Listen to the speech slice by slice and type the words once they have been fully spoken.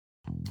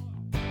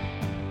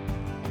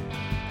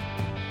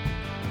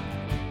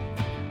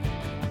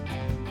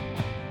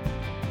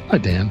Hi,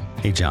 Dan.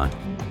 Hey, John.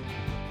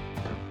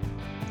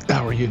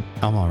 How are you?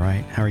 I'm all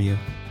right. How are you?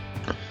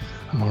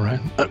 I'm all right.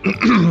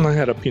 I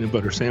had a peanut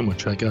butter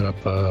sandwich. I got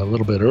up a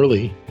little bit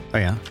early. Oh,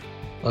 yeah?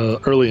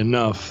 Early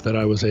enough that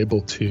I was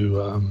able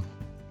to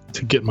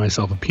get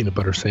myself a peanut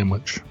butter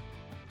sandwich.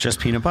 Just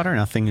peanut butter?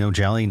 Nothing? No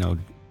jelly? No,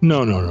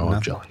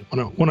 a jelly.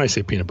 When I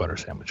say peanut butter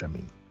sandwich, I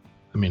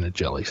mean a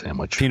jelly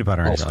sandwich. Peanut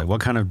butter and also. jelly.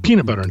 What kind of...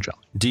 Peanut butter and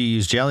jelly. Do you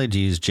use jelly? Do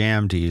you use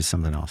jam? Do you use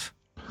something else?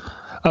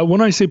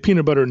 When I say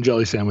peanut butter and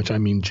jelly sandwich, I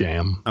mean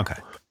jam. Okay.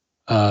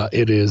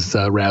 It is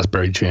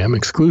raspberry jam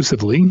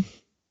exclusively.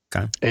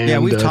 Okay. And, yeah,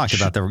 we've talked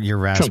about your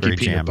raspberry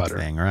jam butter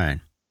thing, right?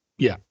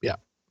 Yeah.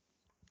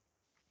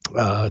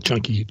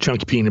 Chunky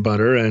peanut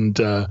butter and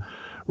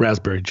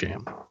raspberry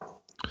jam.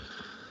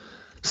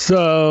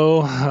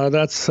 So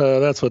that's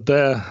what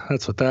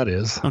that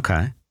is.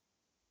 Okay.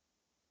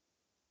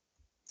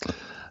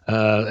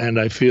 And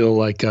I feel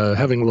like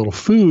having a little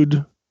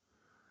food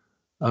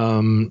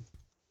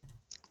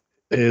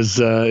is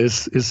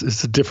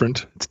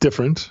different. It's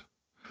different.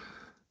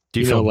 Do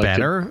you feel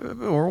better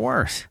or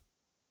worse?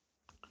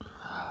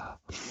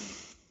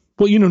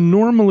 Well,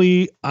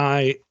 normally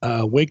I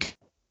wake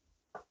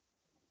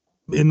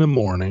in the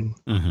morning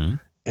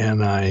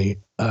and I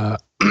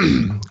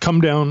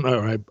come down,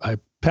 or I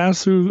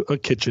pass through a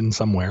kitchen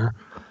somewhere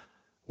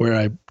where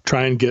I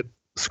try and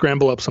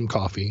scramble up some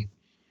coffee,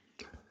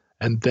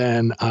 and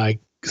then I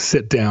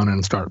sit down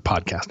and start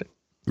podcasting.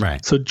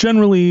 Right. So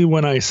generally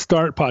when I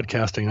start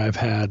podcasting, I've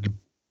had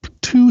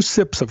 2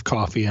 sips of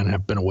coffee and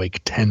have been awake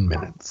 10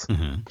 minutes.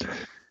 Mm-hmm.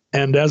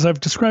 And as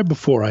I've described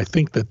before, I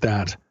think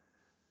that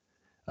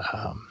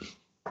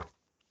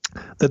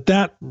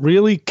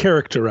really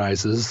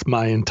characterizes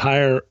my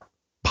entire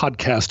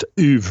podcast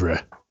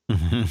oeuvre.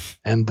 Mm-hmm.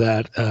 And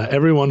that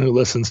everyone who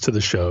listens to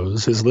the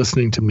shows is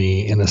listening to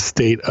me in a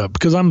state of,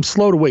 because I'm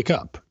slow to wake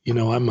up.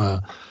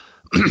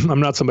 I'm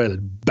not somebody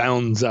that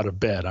bounds out of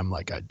bed. I'm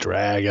like, I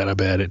drag out of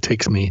bed. It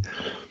takes me,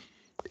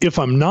 if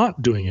I'm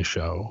not doing a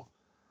show,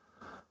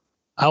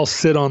 I'll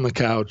sit on the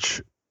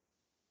couch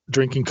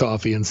drinking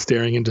coffee and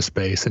staring into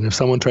space. And if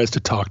someone tries to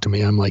talk to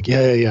me, I'm like,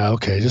 yeah,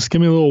 okay, just give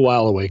me a little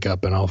while to wake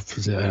up and I'll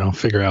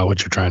figure out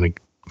what you're trying to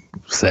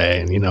say.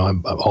 And,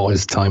 I'm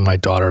always telling my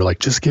daughter, like,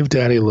 just give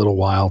daddy a little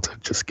while to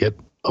just get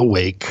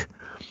awake.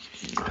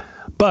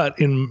 But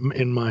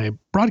in my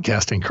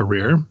broadcasting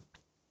career,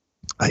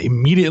 I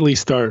immediately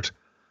start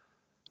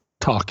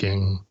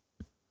talking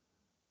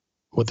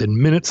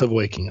within minutes of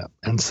waking up.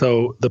 And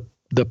so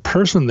the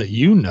person that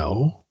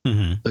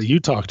that you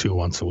talk to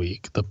once a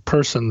week, the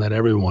person that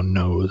everyone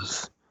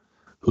knows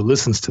who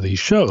listens to these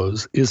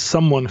shows, is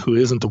someone who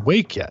isn't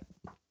awake yet.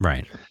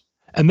 Right.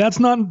 And that's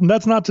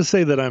not to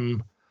say that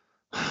I'm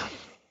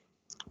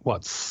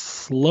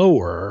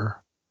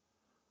slower.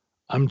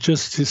 I'm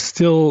just I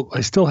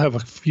still have a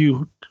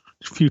few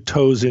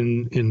toes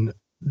in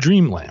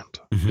dreamland.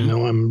 Mm-hmm.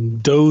 I'm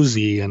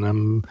dozy and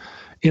I'm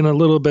in a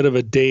little bit of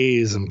a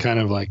daze and kind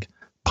of like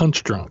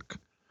punch drunk.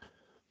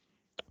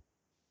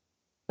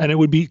 And it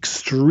would be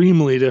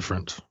extremely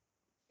different.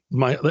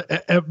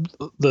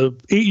 The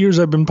 8 years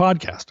I've been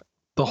podcasting,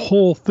 the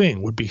whole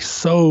thing would be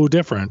so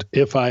different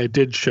if I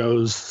did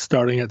shows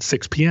starting at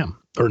 6 p.m.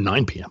 or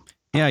 9 p.m.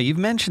 Yeah, you've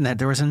mentioned that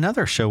there was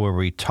another show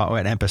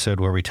an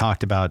episode where we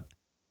talked about,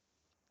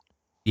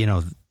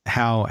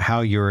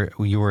 how you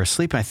were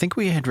asleep. I think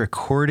we had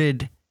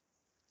recorded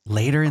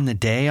later in the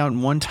day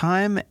on one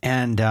time,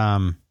 and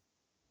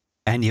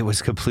it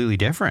was completely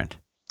different.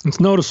 It's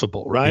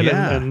noticeable, right?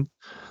 Yeah. And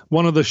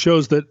one of the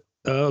shows that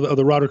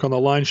the Roderick on the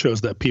Line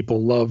shows that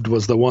people loved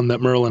was the one that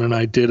Merlin and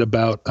I did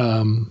about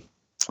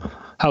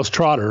House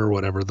Trotter or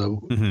whatever, the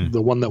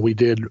one that we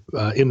did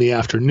in the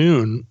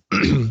afternoon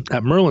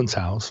at Merlin's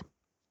house.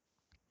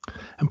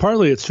 And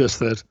partly it's just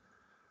that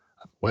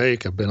I'm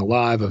awake, I've been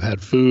alive, I've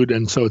had food,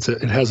 and so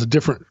it has a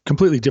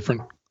completely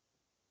different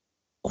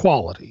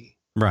quality.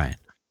 Right.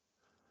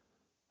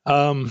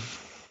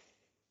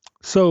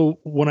 So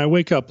when I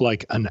wake up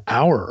like an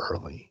hour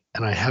early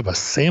and I have a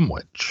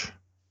sandwich,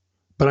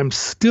 but I'm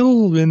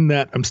still within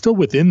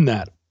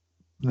that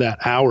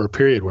hour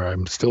period where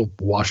I'm still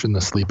washing the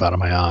sleep out of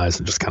my eyes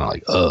and just kind of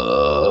like,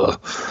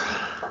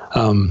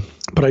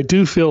 but I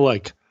do feel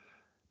like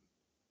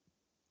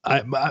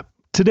I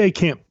today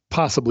can't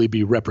possibly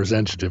be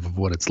representative of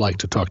what it's like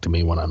to talk to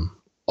me when I'm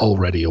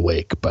already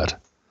awake, but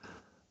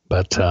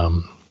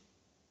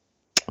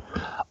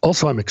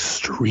also I'm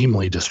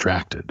extremely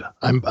distracted.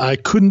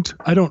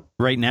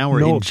 Right now or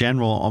in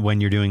general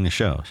when you're doing the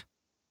shows?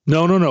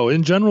 No.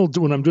 In general,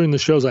 when I'm doing the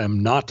shows, I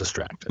am not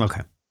distracted.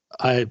 Okay.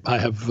 I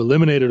have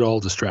eliminated all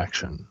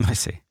distraction. I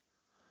see.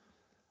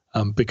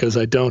 Because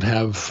I don't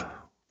have,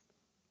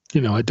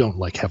 I don't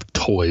like have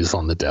toys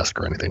on the desk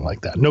or anything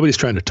like that. Nobody's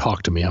trying to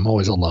talk to me. I'm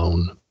always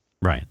alone.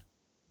 Right.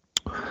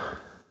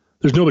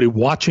 There's nobody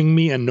watching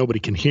me and nobody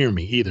can hear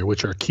me either,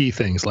 which are key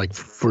things. Like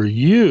for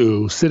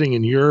you sitting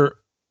in your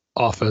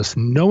office,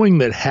 knowing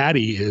that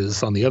Hattie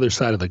is on the other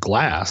side of the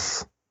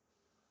glass,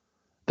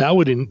 that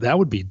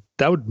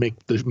would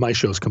make my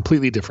shows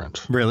completely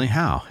different. Really?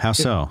 How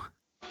so?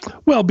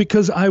 Well,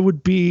 because I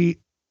would be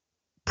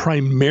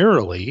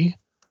primarily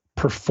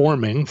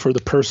performing for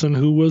the person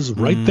who was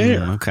right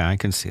there. Okay, I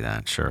can see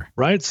that. Sure.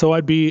 Right. So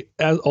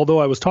although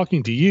I was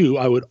talking to you,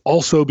 I would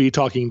also be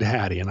talking to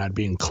Hattie, and I'd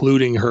be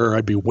including her.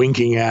 I'd be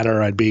winking at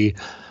her. I'd be,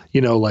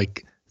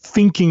 like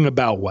thinking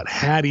about what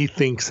Hattie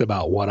thinks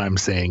about what I'm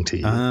saying to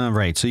you.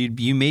 Right. So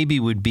you maybe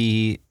would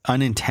be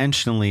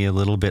unintentionally a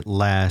little bit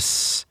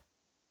less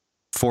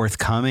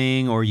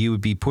forthcoming, or you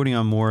would be putting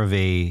on more of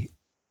a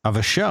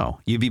show.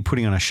 You'd be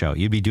putting on a show.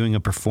 You'd be doing a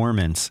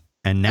performance.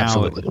 And now,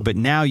 Absolutely. But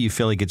now you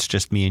feel like it's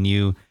just me and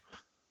you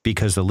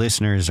because the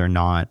listeners are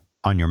not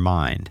on your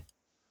mind.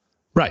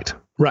 Right.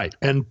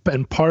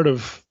 And part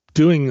of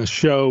doing a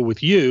show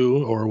with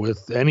you or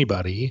with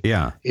anybody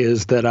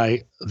is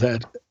that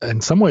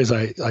in some ways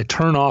I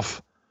turn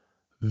off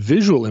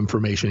visual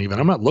information even.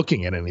 I'm not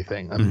looking at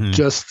anything. I'm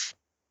just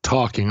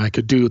talking. I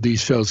could do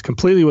these shows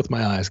completely with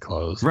my eyes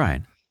closed.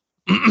 Right.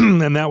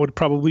 And that would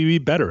probably be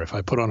better if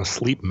I put on a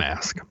sleep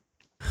mask.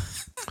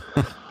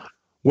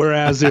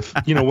 Whereas if,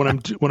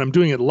 when I'm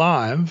doing it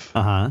live,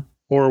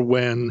 or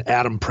when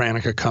Adam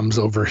Pranica comes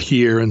over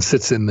here and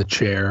sits in the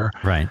chair,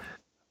 right?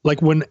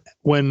 Like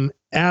when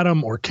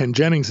Adam or Ken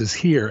Jennings is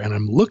here and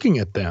I'm looking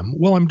at them,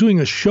 well, I'm doing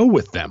a show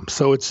with them,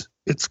 so it's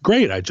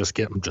great. I'm just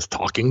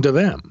talking to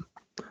them.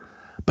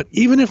 But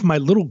even if my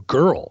little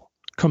girl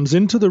comes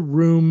into the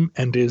room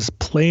and is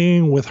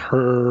playing with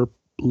her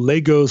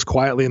Legos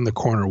quietly in the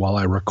corner while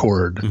I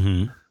record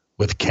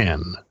with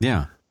Ken,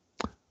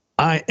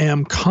 I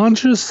am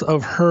conscious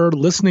of her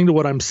listening to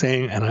what I'm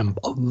saying, and I'm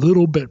a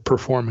little bit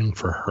performing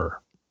for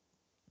her.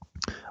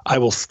 I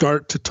will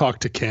start to talk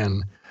to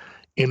Ken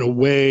in a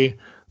way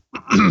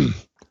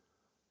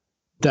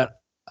that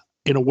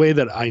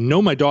I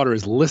know my daughter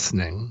is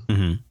listening,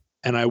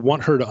 and I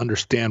want her to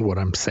understand what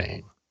I'm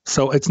saying.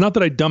 So it's not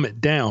that I dumb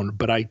it down,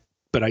 but I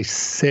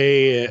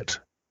say it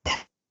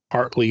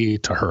partly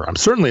to her. I'm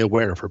certainly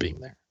aware of her being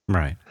there.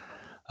 Right.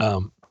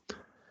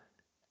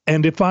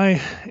 And if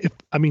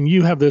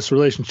you have this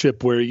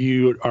relationship where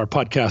you are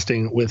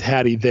podcasting with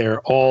Hattie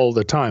there all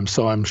the time,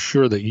 so I'm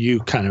sure that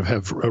you kind of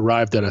have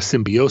arrived at a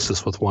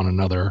symbiosis with one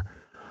another,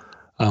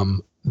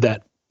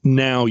 that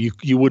now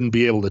you wouldn't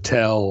be able to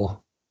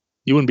tell,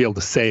 you wouldn't be able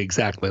to say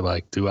exactly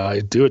like, do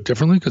I do it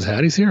differently because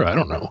Hattie's here? I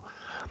don't know.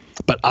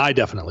 But I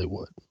definitely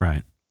would.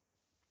 Right.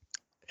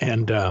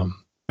 And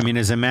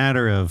as a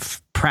matter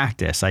of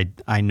practice,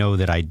 I know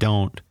that I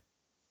don't,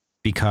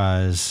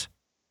 because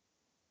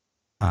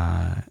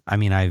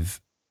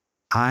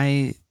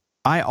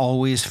I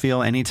always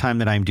feel anytime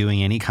that I'm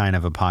doing any kind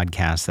of a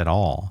podcast at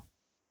all,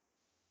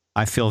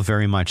 I feel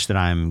very much that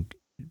I'm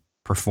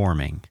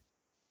performing.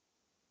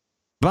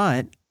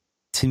 But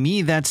to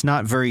me, that's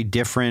not very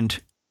different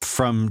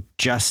from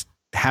just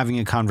having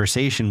a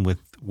conversation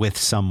with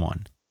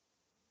someone.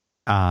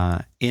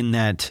 In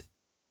that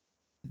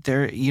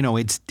there,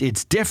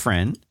 it's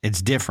different.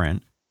 It's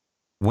different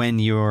when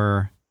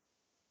you're,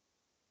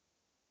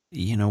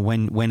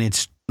 when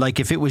it's like,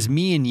 if it was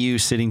me and you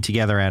sitting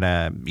together at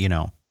a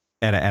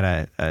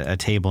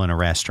table in a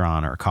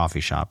restaurant or a coffee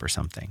shop or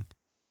something,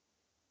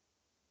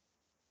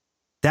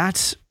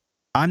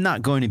 I'm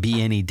not going to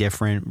be any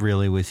different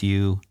really with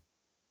you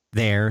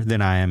there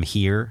than I am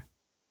here.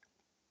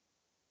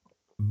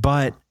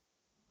 But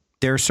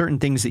there are certain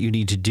things that you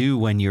need to do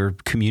when you're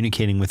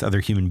communicating with other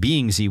human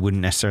beings you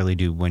wouldn't necessarily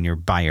do when you're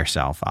by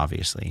yourself,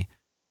 obviously.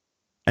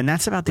 And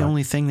that's about the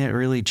only thing that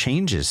really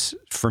changes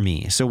for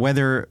me. So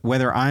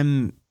whether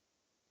I'm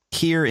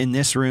here in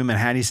this room and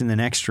Hattie's in the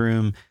next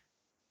room,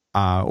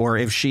 or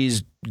if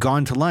she's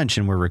gone to lunch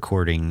and we're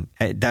recording,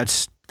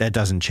 that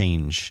doesn't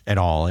change at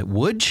all. It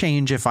would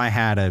change if I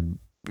had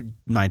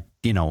my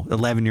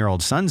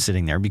 11-year-old son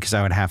sitting there, because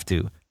I would have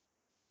to.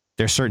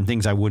 There's certain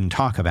things I wouldn't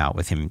talk about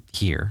with him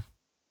here,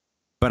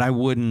 but I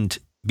wouldn't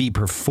be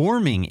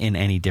performing in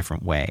any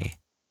different way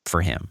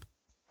for him.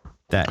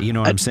 That,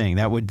 what I'm saying?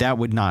 That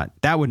would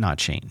not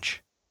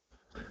change.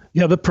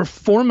 Yeah, the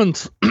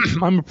performance.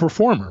 I'm a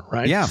performer,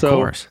 right? Yeah, of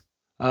course.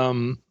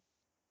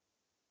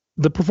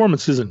 The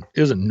performance isn't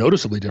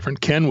noticeably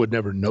different. Ken would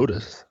never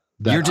notice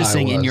that. You're just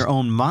saying in your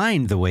own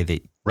mind the way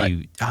that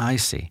right. I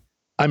see.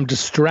 I'm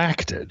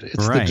distracted.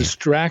 It's the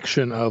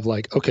distraction of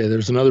like, okay,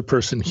 there's another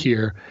person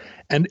here.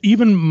 And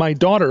even my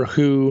daughter,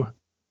 who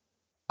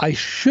I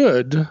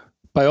should,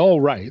 by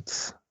all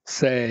rights,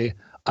 say,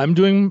 I'm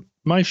doing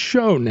my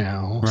show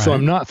now, so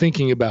I'm not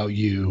thinking about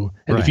you.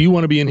 And if you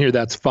want to be in here,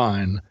 that's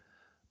fine.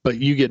 But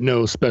you get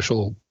no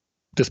special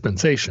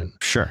dispensation.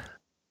 Sure.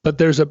 But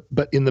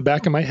in the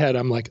back of my head,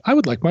 I'm like, I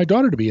would like my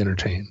daughter to be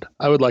entertained.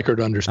 I would like her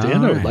to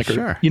understand. I would like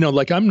her,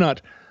 like I'm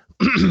not,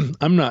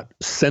 I'm not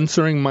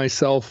censoring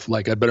myself.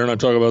 Like, I better not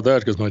talk about that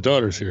because my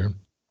daughter's here.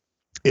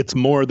 It's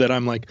more that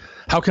I'm like,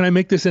 how can I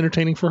make this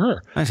entertaining for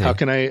her? How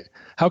can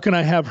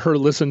I have her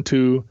listen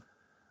to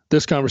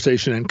this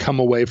conversation and come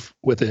away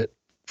with it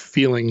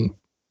feeling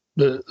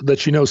that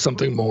she knows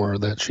something more,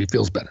 that she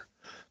feels better.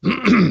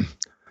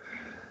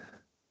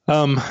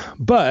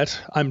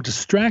 But I'm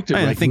distracted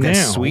right now. I think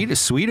that's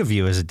sweet of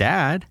you as a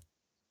dad.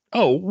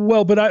 Oh,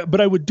 well, but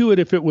I would do it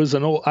if it was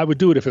I would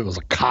do it if it was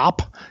a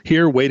cop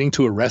here waiting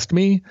to arrest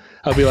me.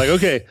 I'd be like,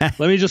 okay, let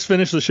me just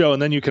finish the show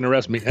and then you can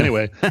arrest me.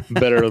 Anyway, I'm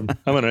going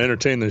to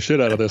entertain the shit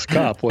out of this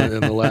cop in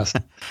the last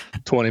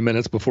 20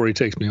 minutes before he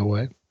takes me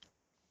away.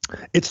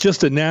 It's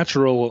just a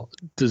natural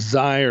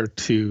desire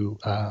to,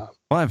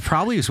 well, it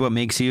probably is what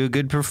makes you a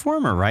good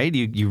performer, right?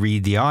 You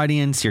read the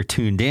audience, you're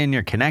tuned in,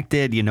 you're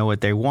connected, you know what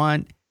they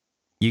want.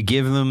 You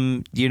give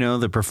them,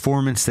 the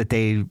performance that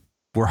they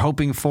were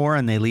hoping for,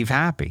 and they leave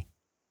happy.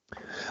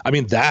 I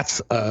mean, that's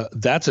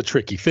a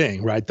tricky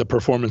thing, right? The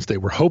performance they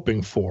were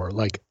hoping for.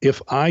 Like, if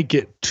I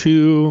get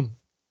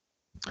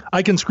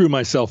I can screw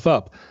myself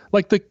up.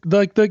 Like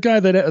the guy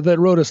that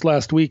wrote us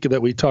last week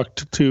that we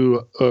talked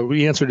to,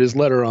 we answered his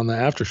letter on the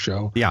after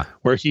show. Yeah,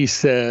 where he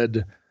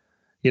said,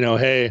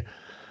 hey,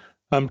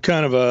 I'm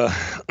kind of a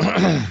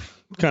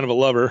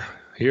lover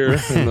here,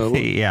 and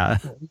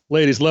the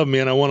ladies love me,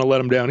 and I want to let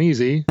them down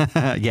easy.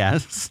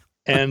 Yes,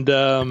 and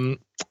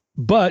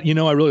but,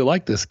 I really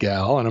like this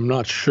gal, and I'm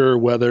not sure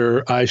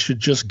whether I should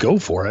just go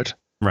for it.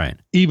 Right.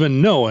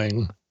 Even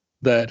knowing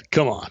that,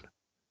 come on,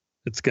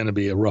 it's going to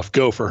be a rough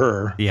go for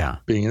her. Yeah.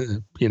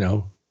 Being,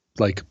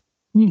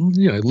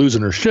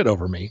 losing her shit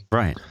over me.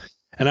 Right.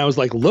 And I was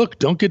like, look,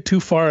 don't get too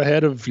far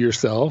ahead of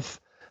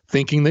yourself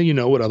thinking that you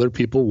know what other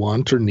people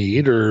want or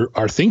need or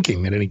are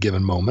thinking at any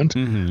given moment.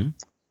 Mm-hmm.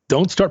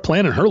 Don't start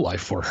planning her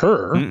life for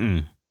her.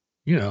 Mm-mm.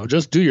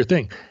 Just do your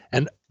thing.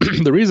 And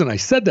the reason I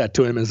said that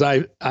to him is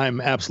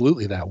I'm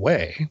absolutely that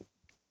way.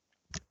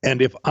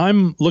 And if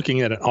I'm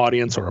looking at an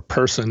audience or a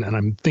person and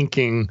I'm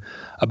thinking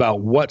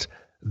about what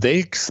they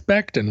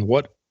expect and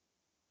what,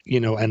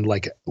 and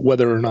like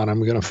whether or not I'm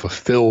going to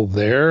fulfill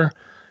their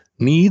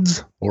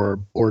needs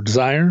or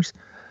desires,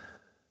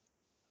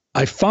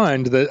 I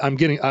find that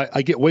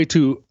I get way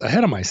too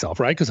ahead of myself,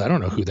 right? Because I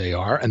don't know who they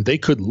are, and they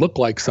could look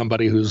like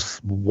somebody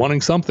who's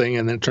wanting something,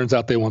 and then it turns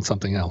out they want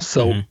something else.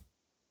 So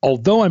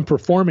although I'm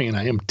performing and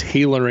I am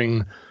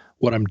tailoring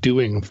what I'm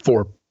doing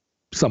for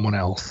someone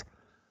else,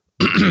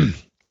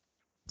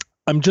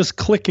 I'm just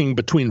clicking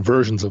between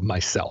versions of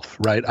myself,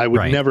 right? I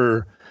would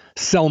never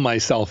sell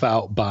myself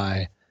out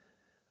by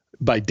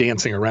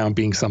dancing around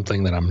being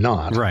something that I'm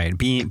not. Right.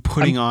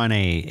 Putting on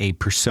a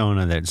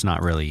persona that's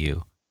not really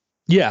you.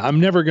 Yeah, I'm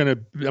never gonna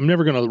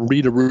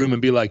read a room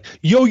and be like,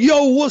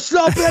 yo, what's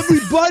up,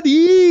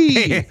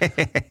 everybody?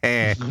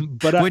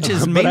 Which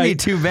is maybe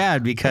too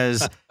bad,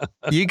 because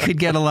you could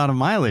get a lot of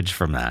mileage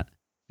from that.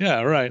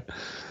 Yeah, right.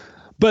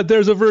 But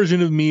there's a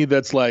version of me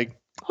that's like,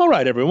 all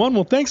right, everyone,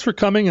 well, thanks for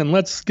coming and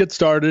let's get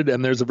started.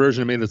 And there's a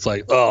version of me that's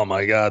like, oh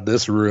my God,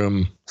 this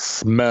room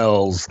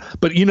smells.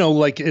 But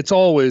it's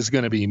always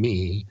going to be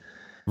me.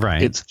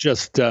 Right. It's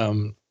just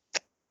so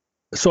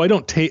I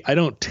don't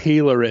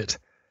tailor it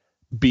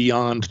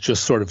beyond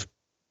just sort of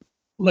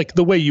like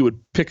the way you would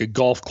pick a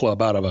golf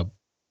club out of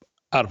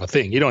a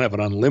thing. You don't have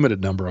an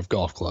unlimited number of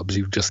golf clubs.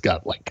 You've just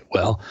got like,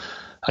 well,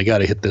 I got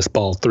to hit this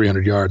ball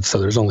 300 yards. So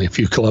there's only a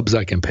few clubs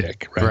I can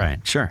pick. Right.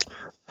 Right. Sure.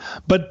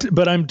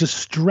 But I'm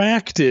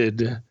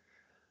distracted.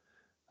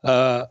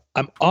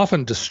 I'm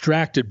often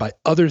distracted by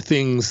other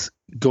things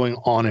going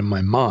on in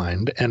my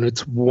mind. And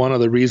it's one of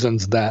the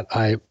reasons that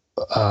I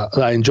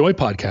enjoy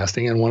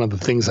podcasting. And one of the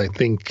things I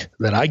think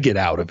that I get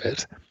out of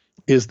it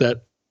is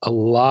that a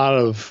lot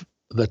of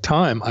the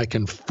time I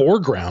can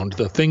foreground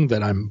the thing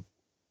that I'm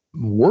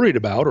worried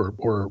about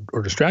or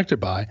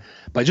distracted by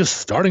just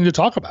starting to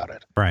talk about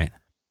it. Right.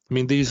 I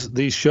mean,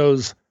 these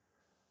shows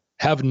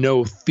have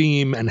no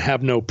theme and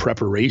have no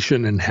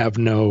preparation and have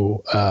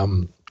no, I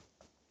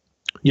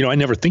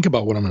never think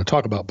about what I'm going to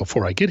talk about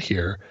before I get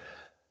here,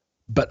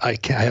 but I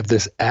have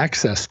this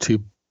access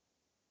to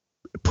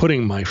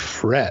putting my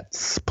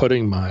frets,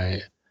 putting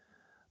my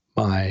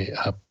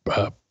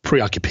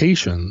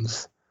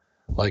preoccupations,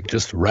 like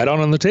just right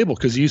on the table.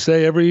 Cause you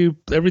say every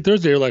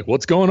Thursday, you're like,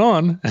 what's going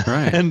on?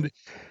 Right.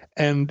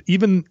 and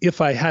even if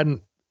I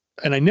hadn't,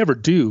 and I never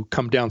do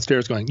come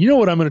downstairs going, you know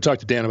what I'm going to talk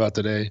to Dan about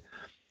today?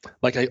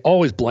 Like I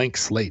always blank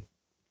slate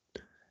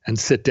and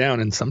sit down,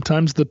 and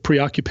sometimes the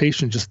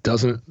preoccupation just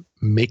doesn't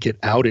make it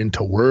out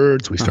into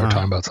words. We start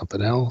talking about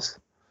something else,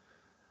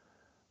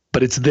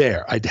 but it's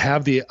there. I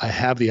have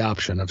the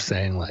option of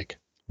saying like,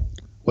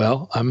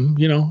 well, I'm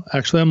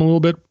a little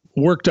bit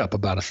worked up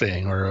about a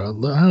thing, or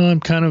I'm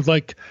kind of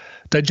like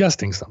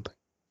digesting something.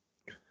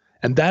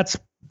 And that's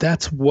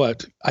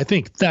what I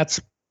think that's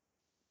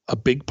a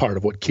big part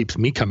of what keeps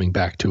me coming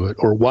back to it,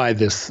 or why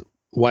this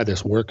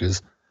work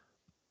is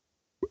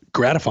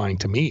gratifying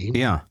to me.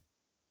 Yeah.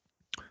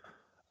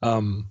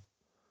 And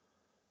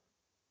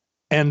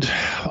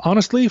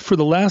honestly, for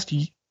the last,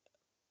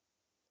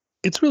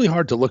 it's really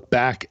hard to look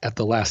back at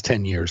the last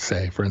 10 years,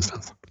 say, for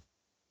instance,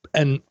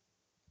 and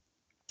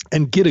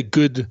get a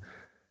good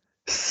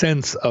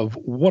sense of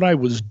what I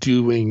was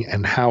doing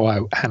and how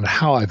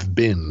I've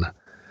been.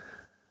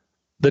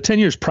 The 10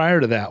 years prior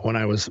to that, when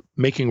I was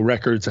making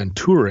records and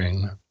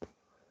touring,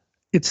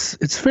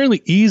 it's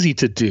fairly easy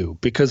to do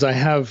because I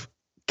have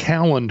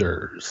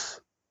calendars.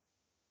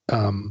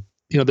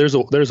 There's a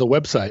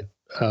website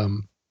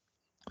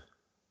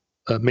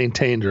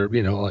maintained, or,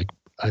 like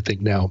I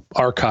think now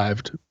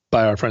archived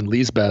by our friend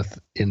Liesbeth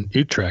in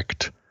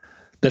Utrecht,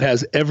 that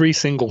has every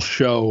single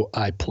show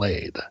I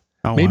played.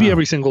 Maybe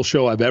every single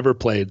show I've ever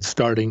played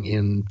starting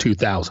in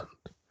 2000.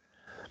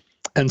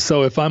 And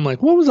so if I'm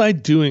like, what was I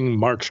doing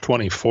March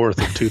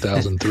 24th of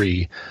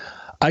 2003?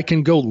 I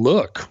can go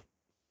look.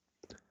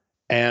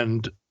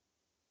 And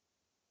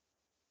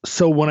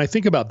so when I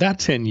think about that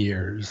 10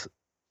 years,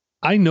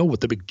 I know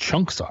what the big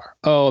chunks are.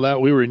 Oh, that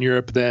we were in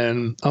Europe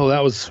then. Oh,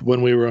 that was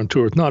when we were on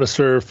tour with Not a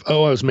Surf.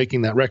 Oh, I was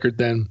making that record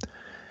then.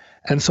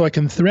 And so I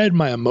can thread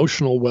my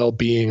emotional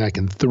well-being. I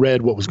can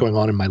thread what was going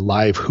on in my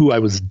life, who I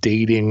was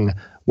dating,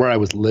 where I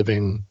was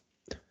living.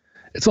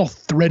 It's all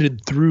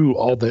threaded through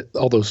all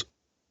those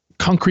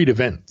concrete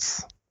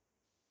events.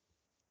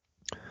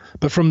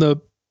 But from the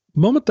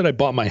moment that I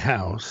bought my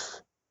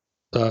house,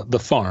 the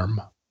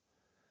farm,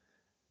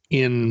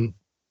 in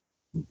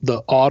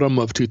the autumn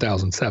of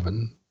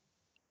 2007,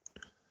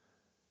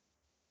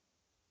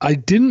 I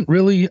didn't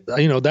really,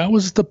 that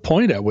was the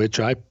point at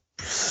which I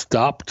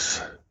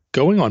stopped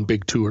going on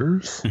big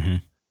tours. Mm-hmm.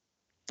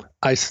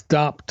 I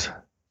stopped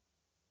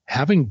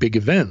having big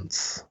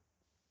events.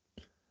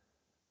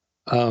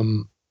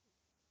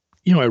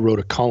 I wrote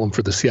a column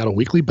for the Seattle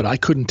Weekly, but I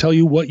couldn't tell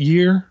you what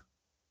year.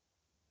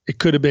 It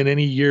could have been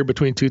any year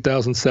between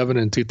 2007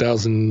 and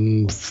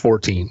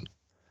 2014.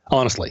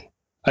 Honestly,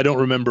 I don't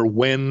remember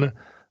when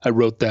I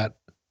wrote that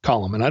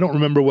column, and I don't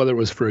remember whether it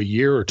was for a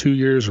year or 2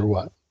 years or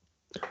what.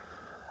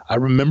 I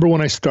remember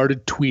when I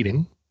started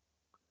tweeting.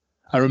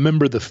 I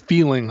remember the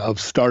feeling of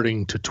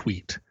starting to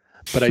tweet,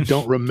 but I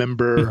don't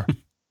remember.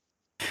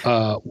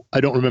 I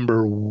don't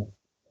remember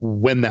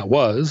when that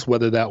was,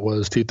 whether that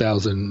was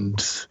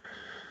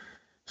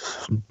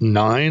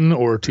 2009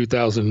 or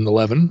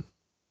 2011.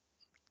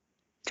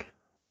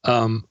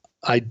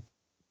 I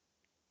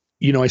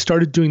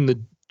started doing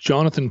the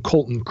Jonathan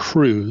Coulton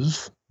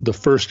cruise the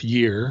first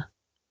year,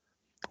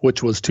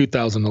 which was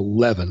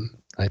 2011,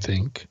 I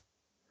think.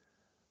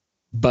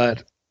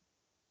 But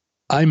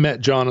I met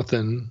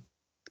Jonathan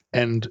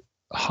and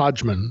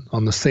Hodgman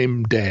on the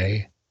same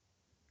day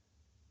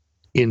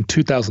in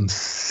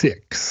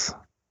 2006.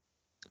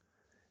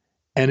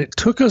 And it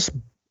took us,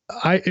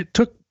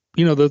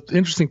 the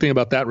interesting thing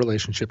about that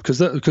relationship,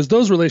 because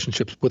those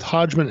relationships with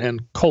Hodgman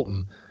and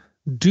Coulton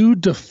do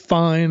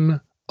define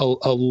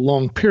a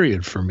long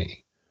period for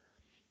me,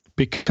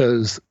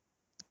 because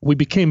we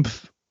became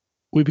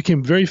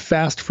very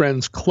fast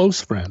friends, close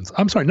friends.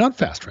 I'm sorry, not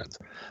fast friends.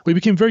 We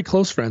became very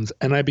close friends,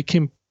 and I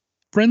became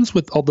friends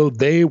with, although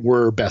they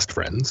were best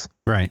friends,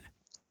 right?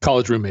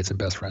 College roommates and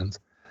best friends.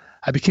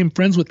 I became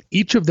friends with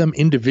each of them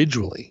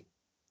individually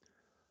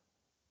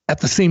at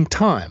the same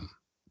time.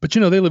 But,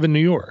 they live in New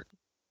York.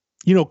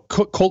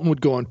 Coulton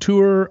would go on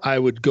tour. I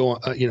would go,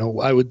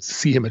 I would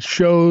see him at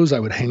shows. I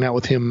would hang out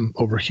with him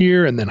over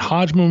here. And then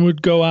Hodgman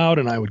would go out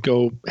and I would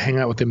go hang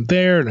out with him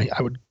there. And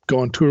I would go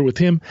on tour with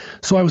him.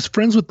 So I was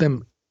friends with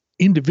them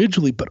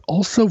individually, but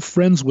also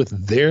friends with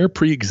their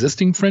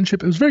pre-existing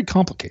friendship. It was very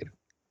complicated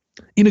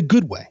in a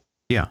good way.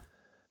 Yeah.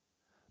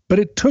 But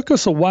it took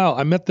us a while.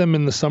 I met them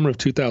in the summer of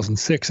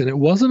 2006, and it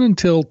wasn't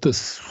until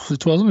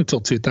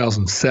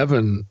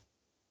 2007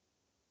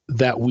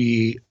 that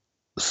we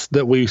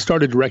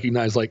started to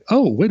recognize, like,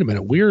 oh, wait a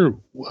minute, we're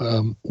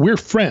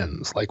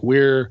friends. Like,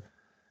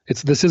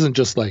 this isn't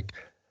just like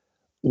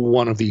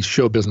one of these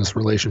show business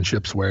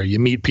relationships where you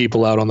meet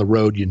people out on the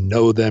road, you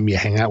know them, you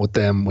hang out with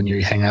them when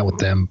you hang out with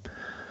them.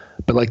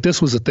 But like,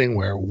 this was a thing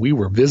where we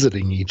were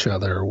visiting each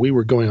other. We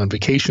were going on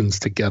vacations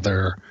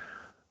together.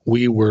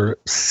 We were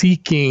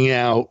seeking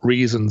out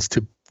reasons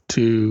to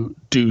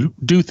do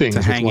things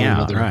with one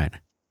another. Right.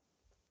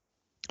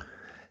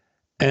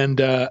 And,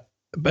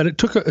 but it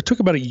took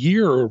about a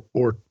year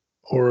or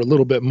a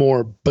little bit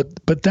more,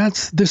 but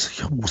that's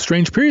this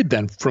strange period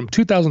then from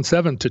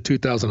 2007 to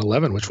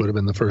 2011, which would have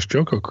been the first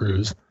Joko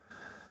cruise.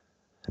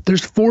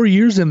 There's 4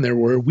 years in there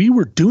where we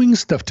were doing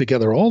stuff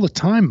together all the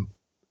time.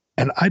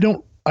 And I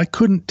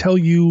couldn't tell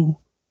you,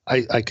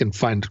 I can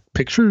find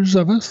pictures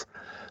of us,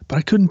 but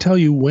I couldn't tell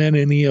you when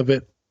any of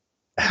it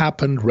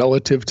happened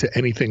relative to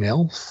anything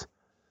else.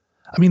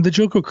 I mean, the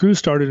Joko cruise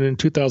started in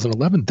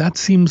 2011. That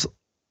seems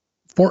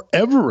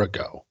forever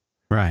ago.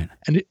 Right.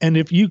 And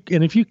if you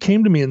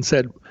came to me and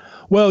said,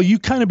 well, you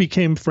kind of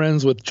became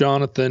friends with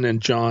Jonathan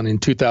and John in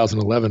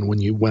 2011 when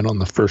you went on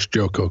the first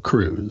Joko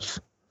cruise,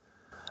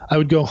 I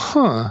would go,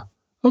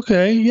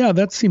 okay, yeah,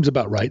 that seems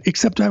about right.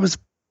 Except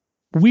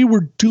we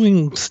were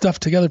doing stuff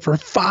together for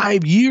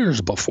 5 years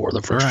before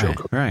the first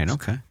Joko cruise. Right.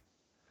 Okay.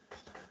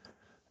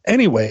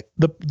 Anyway,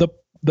 the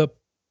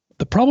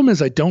problem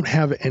is I don't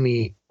have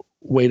any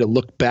way to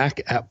look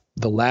back at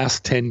the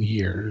last 10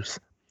 years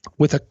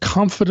with a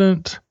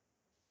confident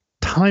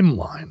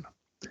timeline.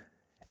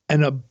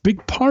 And a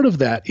big part of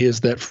that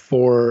is that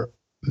for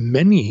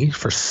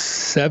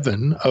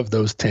 7 of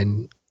those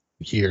 10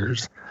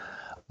 years,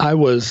 I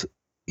was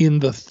in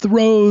the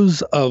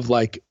throes of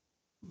like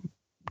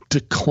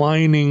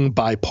declining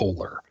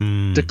bipolar,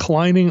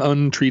 declining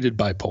untreated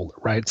bipolar,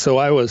 right? So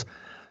I was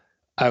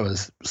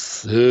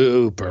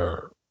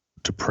super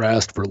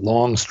depressed for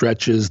long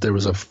stretches. There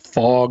was a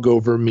fog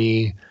over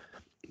me.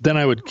 Then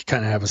I would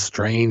kind of have a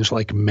strange,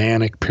 like,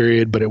 manic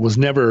period, but it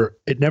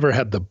never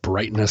had the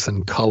brightness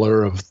and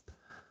color of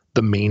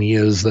the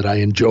manias that I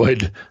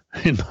enjoyed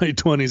in my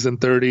 20s and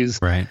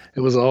 30s. Right.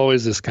 It was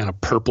always this kind of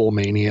purple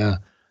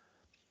mania.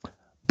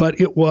 But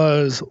it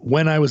was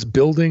when I was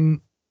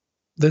building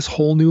this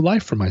whole new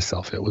life for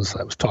myself. I was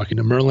talking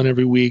to Merlin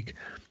every week.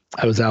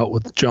 I was out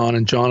with John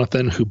and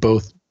Jonathan, who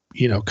both,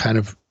 kind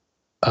of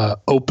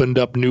opened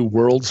up new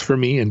worlds for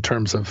me in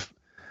terms of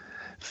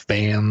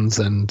fans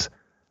and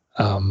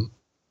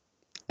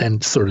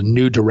sort of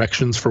new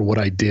directions for what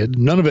I did.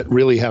 None of it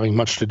really having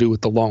much to do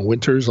with the long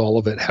winters, all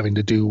of it having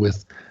to do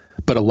with,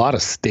 but a lot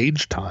of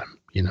stage time,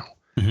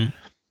 Mm-hmm.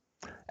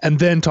 And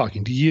then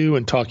talking to you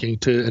and starting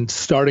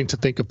to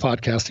think of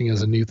podcasting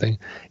as a new thing.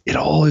 It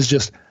all is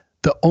just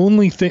the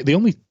only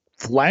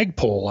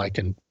flagpole I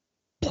can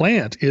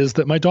plant is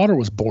that my daughter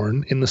was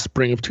born in the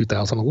spring of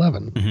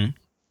 2011.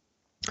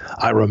 Mm-hmm.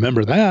 I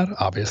remember that,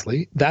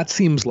 obviously. That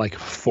seems like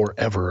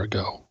forever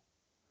ago.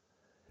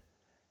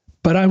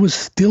 But I was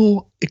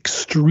still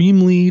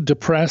extremely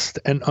depressed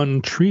and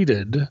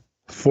untreated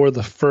for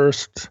the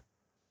first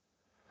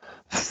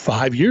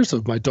 5 years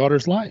of my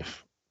daughter's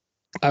life.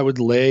 I would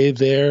lay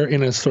there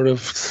in a sort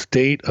of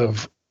state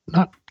of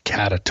not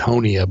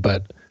catatonia,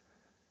 but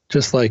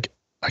just like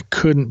I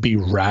couldn't be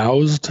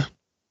roused.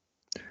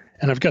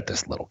 And I've got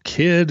this little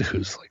kid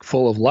who's like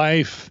full of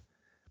life,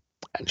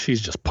 and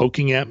she's just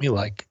poking at me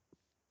like,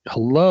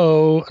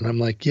 hello. And I'm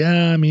like,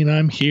 yeah, I mean,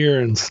 I'm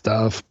here and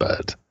stuff,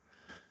 but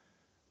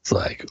it's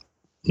like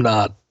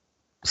not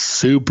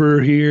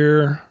super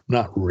here,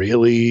 not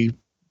really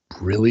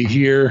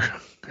here.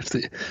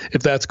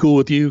 If that's cool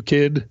with you,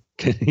 kid,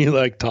 can you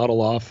like toddle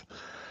off?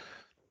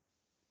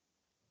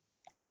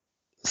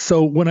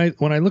 So when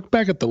I look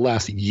back at the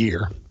last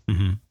year,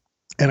 mm-hmm.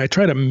 and I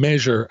try to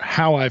measure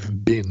how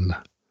I've been,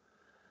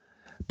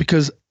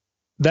 because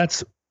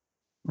that's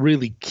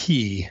really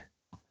key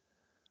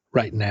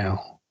right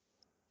now.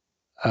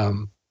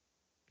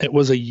 It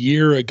was a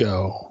year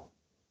ago,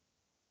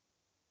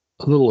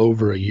 a little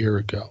over a year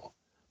ago,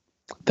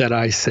 that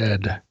I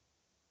said,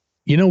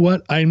 you know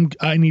what? I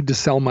need to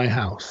sell my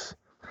house.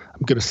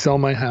 I'm going to sell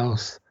my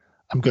house.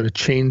 I'm going to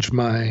change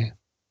my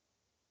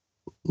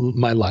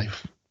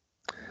life.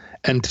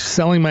 And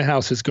selling my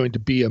house is going to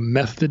be a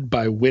method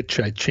by which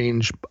I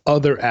change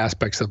other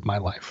aspects of my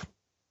life.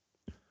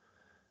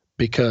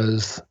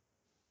 Because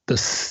the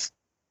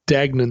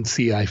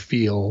stagnancy I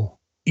feel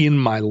in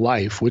my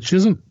life, which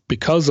isn't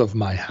because of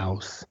my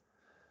house,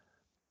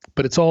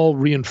 but it's all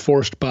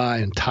reinforced by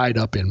and tied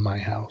up in my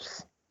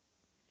house.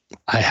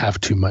 I have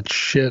too much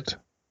shit.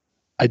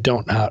 I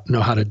don't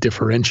know how to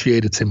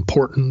differentiate its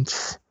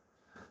importance.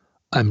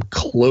 I'm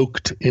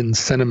cloaked in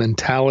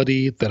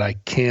sentimentality that I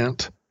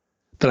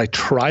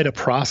try to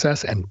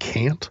process and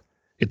can't.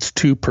 It's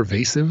too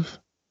pervasive.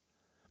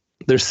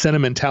 There's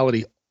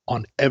sentimentality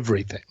on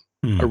everything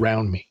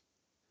around me.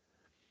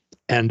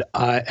 And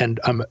I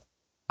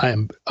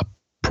am a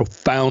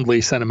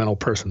profoundly sentimental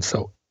person.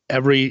 So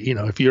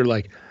if you're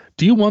like,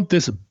 do you want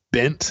this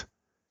bent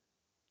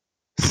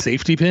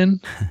safety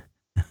pin?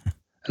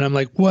 And I'm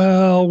like,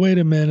 well, wait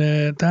a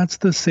minute. That's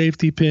the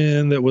safety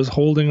pin that was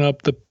holding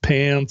up the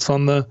pants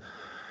on the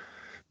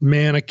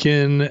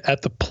mannequin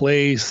at the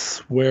place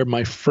where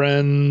my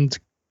friend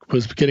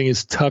was getting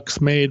his tux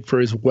made for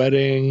his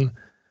wedding.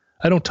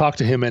 I don't talk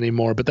to him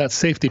anymore, but that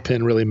safety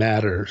pin really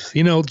matters.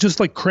 Just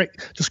like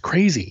just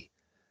crazy.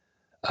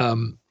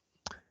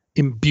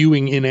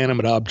 Imbuing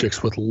inanimate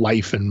objects with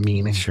life and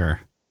meaning. Sure.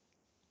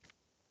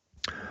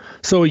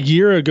 So a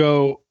year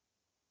ago,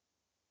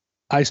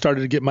 I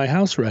started to get my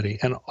house ready,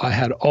 and I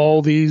had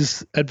all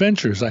these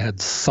adventures. I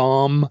had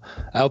Sam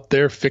out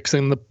there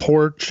fixing the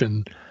porch,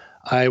 and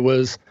I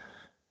was,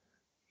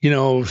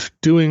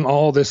 doing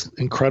all this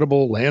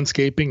incredible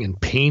landscaping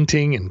and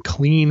painting and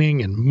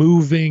cleaning and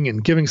moving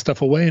and giving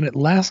stuff away. And it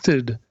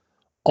lasted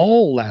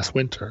all last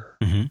winter.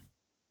 Mm-hmm.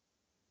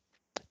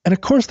 And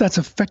of course, that's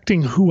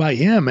affecting who I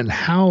am and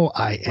how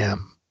I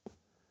am.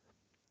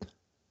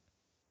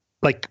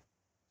 Like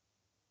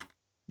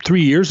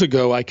 3 years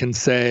ago, I can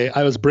say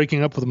I was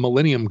breaking up with a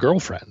millennium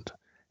girlfriend,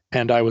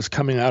 and I was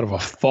coming out of a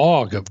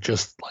fog of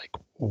just like,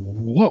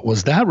 what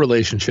was that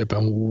relationship,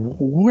 and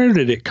where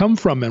did it come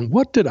from, and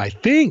what did I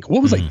think?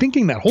 What was I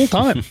thinking that whole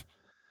time?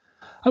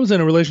 I was in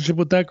a relationship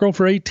with that girl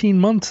for 18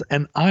 months,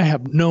 and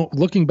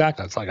looking back,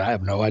 that's like, I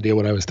have no idea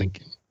what I was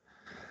thinking.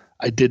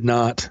 I did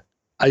not.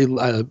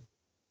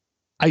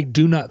 I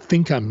do not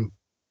think I'm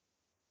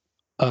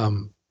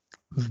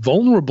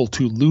vulnerable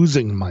to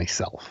losing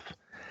myself.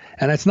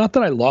 And it's not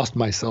that I lost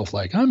myself,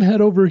 like I'm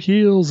head over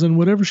heels and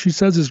whatever she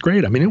says is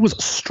great. I mean, it was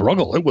a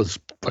struggle. It was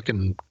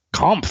fucking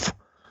Kampf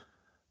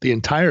the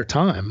entire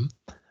time.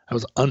 I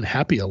was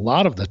unhappy a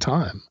lot of the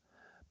time,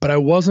 but I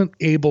wasn't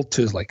able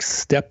to like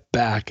step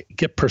back,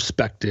 get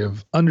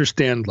perspective,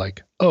 understand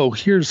like, oh,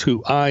 here's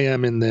who I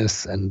am in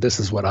this, and this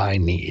is what I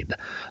need.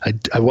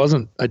 I was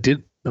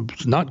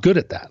not good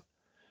at that.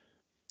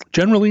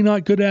 generally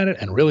not good at it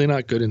and really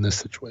not good in this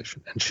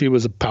situation. And she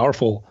was a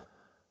powerful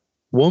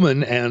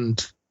woman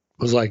and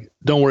was like,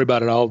 don't worry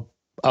about it.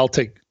 I'll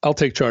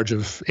take charge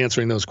of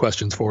answering those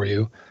questions for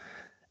you.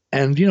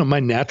 And, you know, my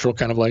natural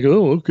kind of like,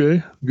 oh,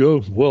 okay,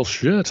 go. Well,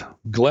 shit.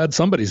 Glad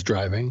somebody's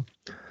driving.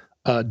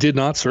 Did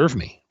not serve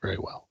me very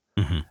well.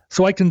 Mm-hmm.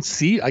 So I can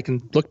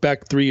look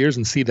back 3 years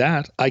and see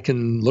that. I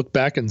can look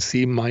back and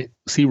see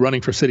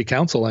running for city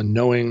council and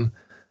knowing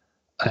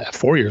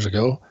 4 years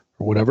ago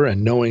or whatever,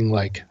 and knowing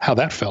like how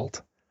that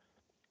felt.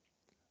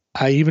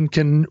 I even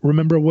can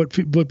remember what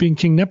being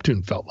King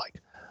Neptune felt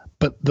like.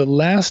 But the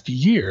last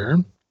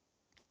year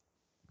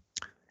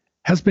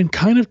has been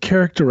kind of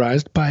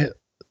characterized by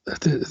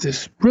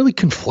this really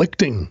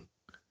conflicting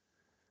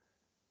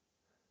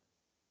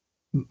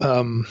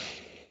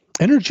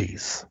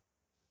energies.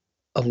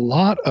 A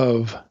lot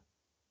of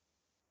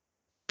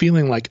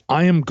feeling like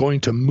I am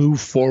going to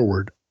move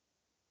forward.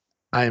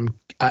 I am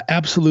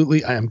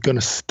going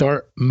to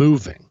start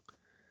moving.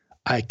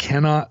 I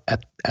cannot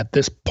at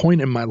this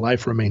point in my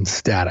life remain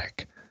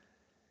static.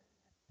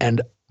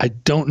 And I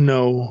don't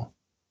know,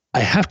 I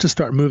have to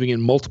start moving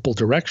in multiple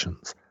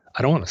directions.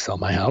 I don't want to sell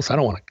my house. I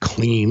don't want to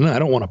clean. I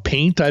don't want to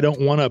paint. I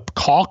don't want to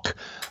caulk.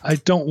 I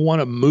don't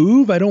want to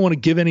move. I don't want to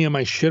give any of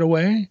my shit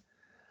away.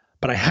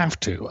 But I have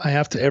to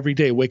every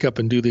day wake up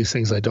and do these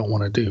things I don't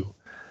want to do.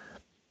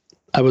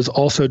 I was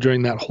also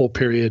during that whole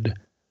period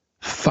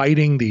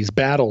fighting these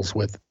battles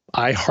with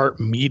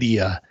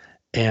iHeartMedia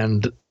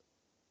and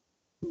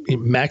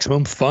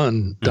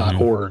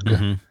MaximumFun.org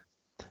mm-hmm.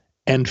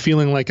 and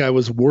feeling like I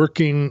was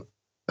doing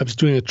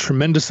a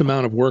tremendous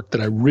amount of work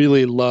that I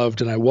really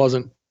loved, and I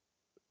wasn't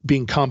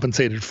being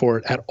compensated for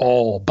it at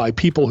all by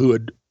people who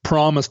had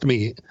promised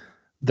me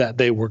that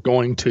they were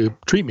going to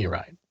treat me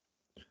right.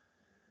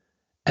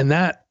 And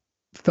that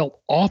felt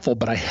awful,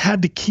 but I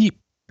had to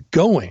keep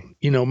going.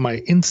 You know, my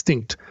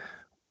instinct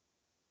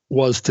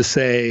was to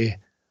say,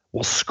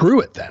 well,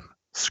 screw it then.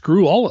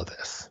 Screw all of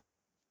this.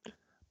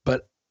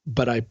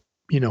 But I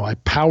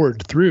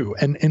powered through.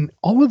 And in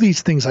all of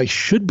these things, I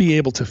should be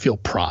able to feel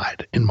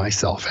pride in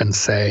myself and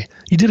say,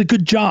 you did a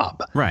good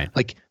job. Right.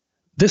 Like,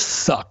 this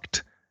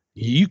sucked.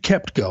 You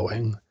kept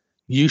going.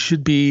 You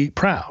should be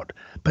proud.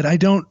 But I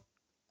don't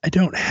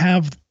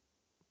have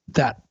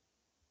that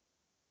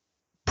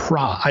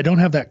I don't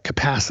have that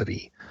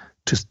capacity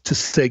to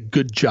say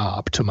good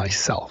job to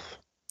myself.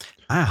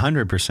 I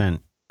 100%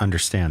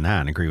 understand that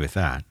and agree with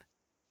that.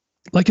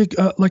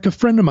 Like a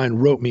friend of mine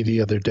wrote me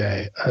the other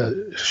day.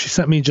 She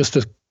sent me just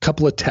a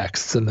couple of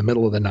texts in the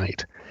middle of the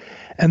night,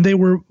 and they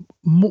were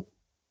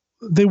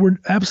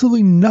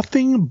absolutely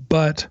nothing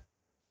but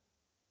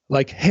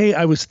like, hey,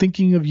 I was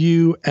thinking of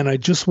you and I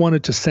just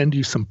wanted to send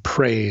you some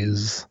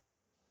praise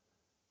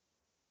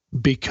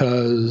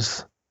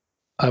because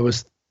I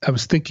was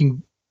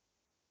thinking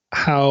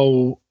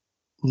how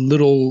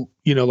little,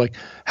 like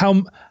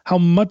how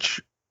much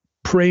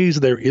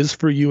praise there is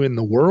for you in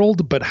the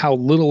world, but how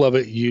little of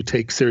it you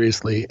take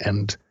seriously,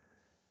 and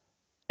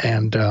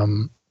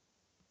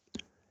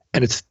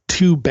it's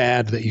too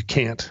bad that you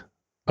can't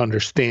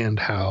understand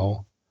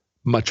how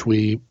much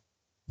we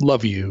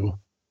love you.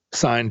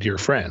 Signed, your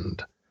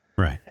friend.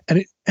 Right.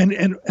 And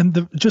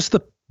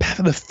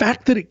the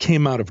fact that it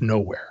came out of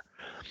nowhere.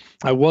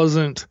 I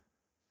wasn't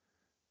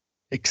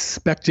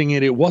expecting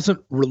it. It wasn't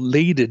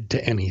related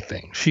to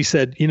anything. She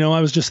said,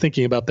 I was just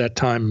thinking about that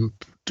time,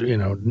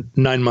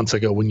 9 months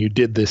ago when you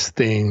did this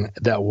thing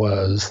that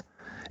was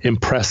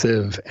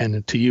impressive,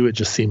 and to you it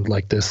just seemed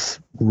like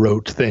this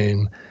rote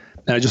thing.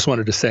 And I just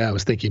wanted to say I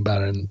was thinking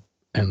about it,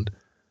 and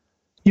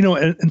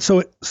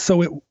so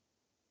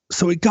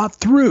it got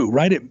through,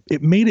 right?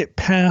 It made it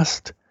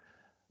past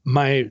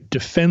my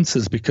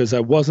defenses because I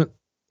wasn't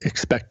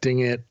expecting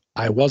it.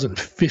 I wasn't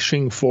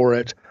fishing for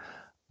it.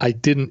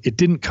 It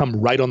didn't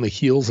come right on the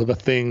heels of a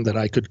thing that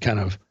I could kind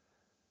of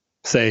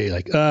say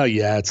like, oh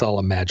yeah, it's all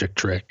a magic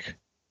trick.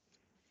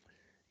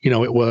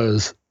 It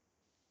was,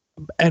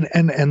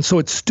 and so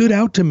it stood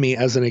out to me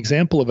as an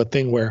example of a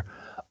thing where,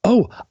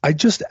 oh, I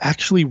just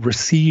actually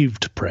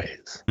received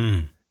praise.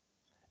 Mm.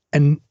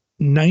 And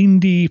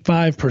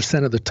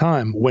 95% of the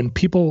time when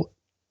people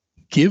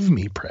give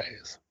me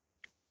praise,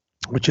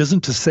 which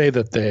isn't to say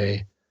that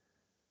they're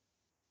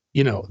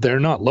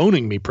not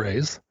loaning me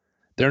praise.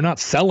 They're not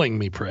selling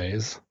me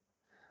praise.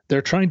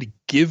 They're trying to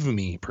give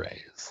me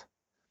praise.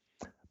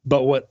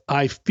 But what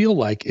I feel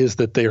like is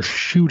that they're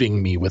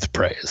shooting me with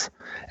praise.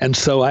 And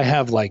so I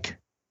have like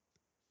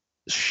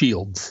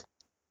shields.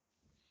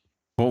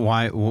 Well,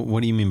 why?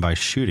 What do you mean by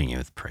shooting you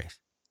with praise?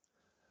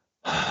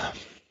 I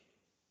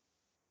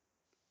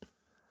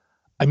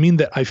mean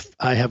that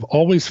I have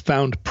always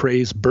found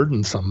praise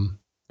burdensome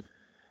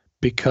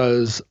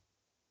because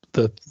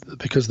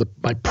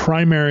my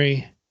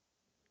primary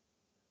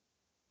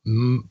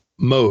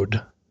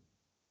mode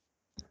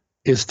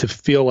is to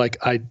feel like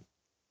I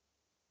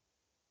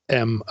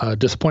am a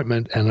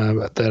disappointment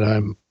and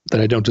that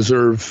I don't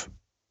deserve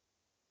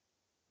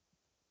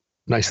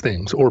nice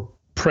things or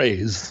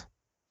praise.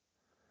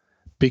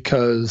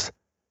 Because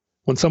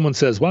when someone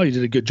says, "Wow, you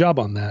did a good job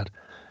on that,"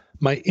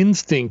 my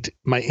instinct,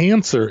 my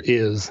answer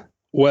is,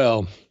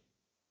 well,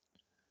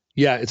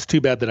 yeah, it's too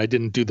bad that I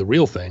didn't do the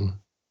real thing.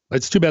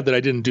 It's too bad that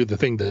I didn't do the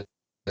thing that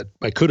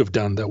I could have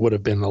done that would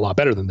have been a lot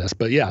better than this.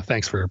 But yeah,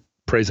 thanks for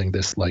praising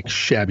this like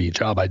shabby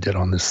job I did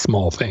on this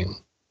small thing.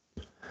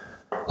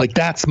 Like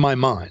that's my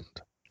mind.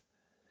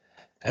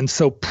 And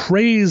so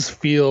praise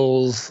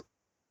feels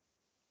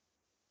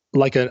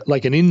like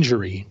an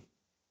injury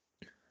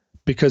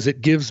because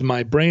it gives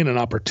my brain an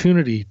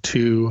opportunity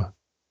to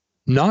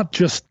not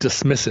just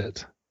dismiss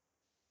it,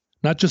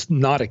 not just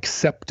not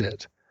accept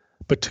it,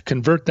 but to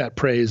convert that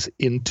praise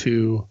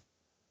into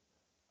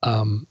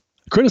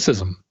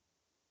criticism.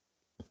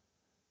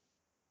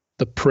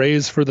 The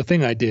praise for the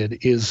thing I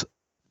did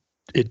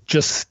it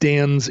just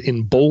stands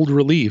in bold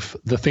relief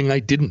the thing I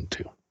didn't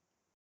do.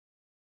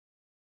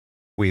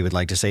 We would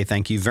like to say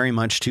thank you very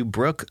much to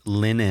Brook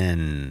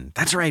Linen.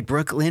 That's right,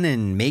 Brook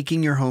Linen.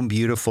 Making your home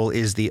beautiful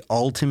is the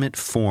ultimate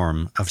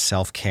form of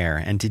self-care.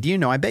 And did you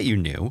know, I bet you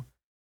knew,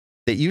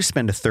 that you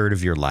spend a third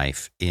of your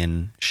life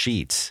in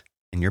sheets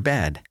in your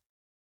bed.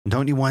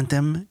 Don't you want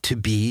them to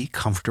be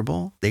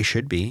comfortable? They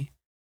should be.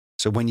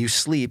 So when you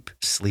sleep,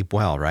 sleep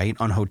well, right?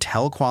 On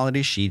hotel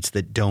quality sheets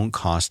that don't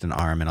cost an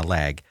arm and a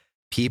leg.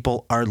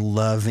 People are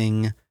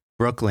loving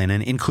Brook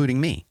Linen, including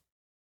me.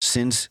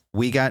 Since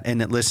we got,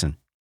 and listen,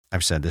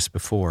 I've said this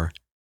before,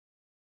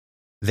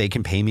 they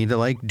can pay me to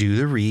like do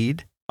the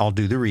read. I'll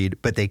do the read,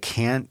 but they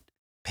can't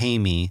pay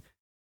me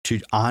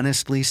to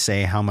honestly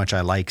say how much I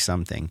like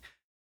something.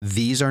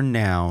 These are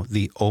now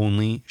the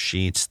only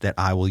sheets that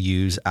I will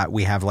use.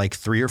 We have like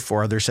 3 or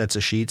 4 other sets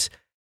of sheets.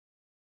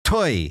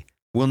 Toy,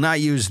 will not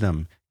use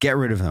them. Get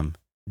rid of them.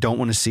 Don't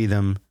want to see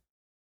them.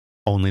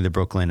 Only the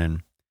Brook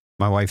Linen.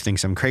 My wife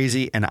thinks I'm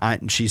crazy, and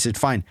she said,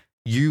 fine,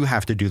 you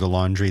have to do the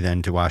laundry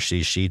then to wash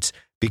these sheets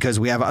because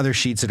we have other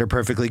sheets that are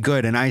perfectly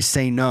good. And I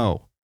say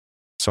no.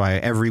 So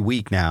every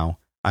week now,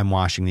 I'm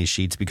washing these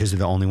sheets because they're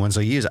the only ones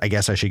I use. I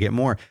guess I should get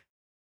more.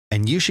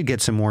 And you should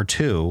get some more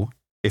too.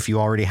 If you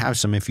already have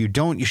some. If you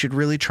don't, you should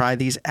really try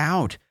these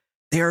out.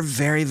 They are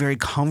very, very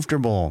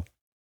comfortable.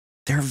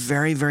 They're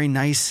very, very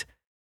nice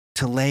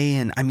to lay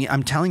in. I mean,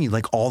 I'm telling you,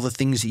 like all the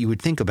things that you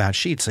would think about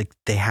sheets, like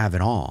they have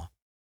it all.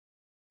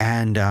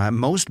 And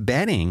most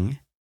bedding,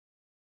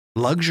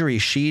 luxury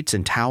sheets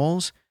and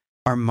towels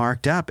are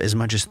marked up as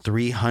much as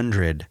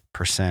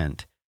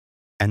 300%.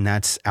 And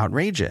that's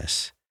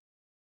outrageous.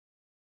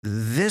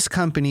 This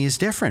company is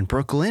different.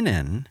 Brook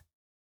Linen,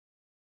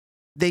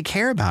 they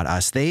care about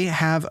us. They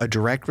have a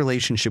direct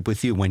relationship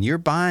with you. When you're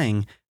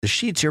buying the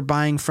sheets, you're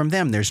buying from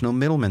them. There's no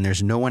middleman.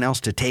 There's no one else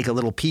to take a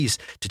little piece,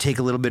 to take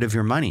a little bit of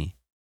your money.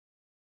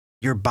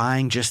 You're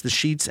buying just the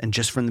sheets and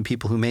just from the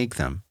people who make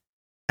them.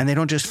 And they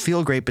don't just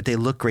feel great, but they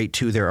look great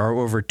too. There are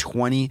over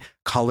 20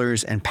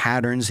 colors and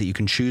patterns that you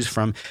can choose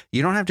from.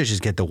 You don't have to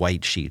just get the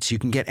white sheets. You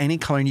can get any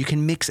color and you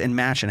can mix and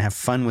match and have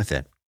fun with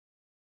it.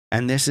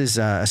 And this is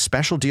a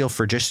special deal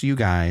for just you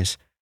guys.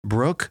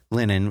 Brook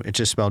Linen, it's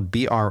just spelled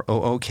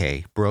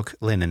B-R-O-O-K, Brook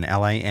Linen,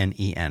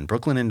 L-I-N-E-N,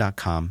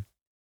 brooklinen.com.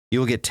 You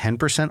will get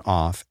 10%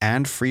 off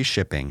and free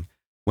shipping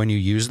when you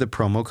use the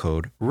promo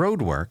code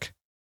ROADWORK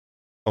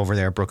over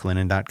there at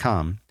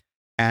brooklinen.com.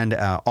 And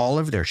all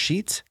of their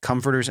sheets,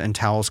 comforters, and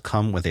towels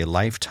come with a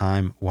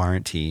lifetime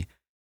warranty.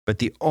 But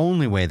the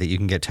only way that you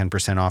can get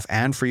 10% off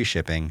and free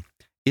shipping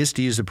is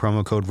to use the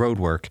promo code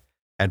ROADWORK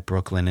at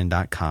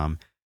brooklinen.com.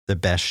 The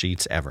best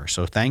sheets ever.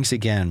 So thanks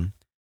again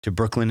to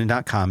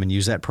brooklinen.com and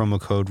use that promo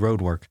code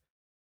ROADWORK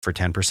for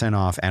 10%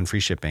 off and free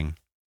shipping.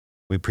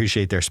 We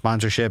appreciate their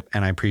sponsorship,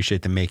 and I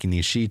appreciate them making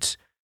these sheets.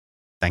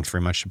 Thanks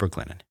very much to Brook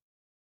Linen.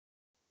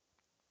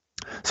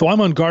 So I'm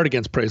on guard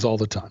against praise all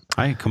the time.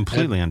 I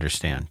completely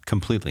understand.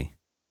 Completely.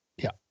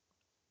 Yeah.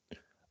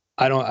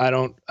 I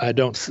don't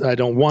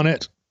want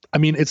it. I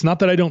mean, it's not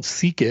that I don't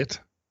seek it.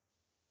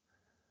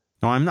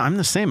 No, I'm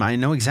the same. I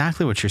know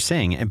exactly what you're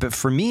saying. But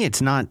for me,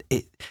 it's not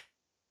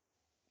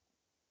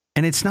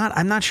and it's not,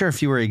 I'm not sure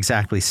if you were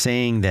exactly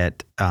saying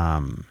that,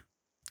 that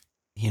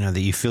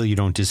you feel you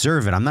don't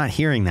deserve it. I'm not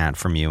hearing that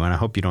from you, and I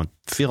hope you don't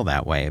feel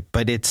that way.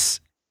 But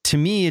to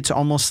me, it's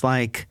almost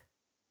like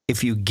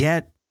if you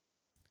get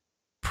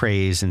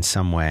praise in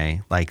some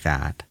way like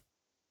that,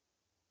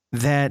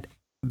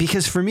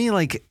 because for me,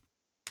 like,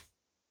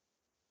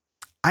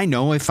 I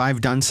know if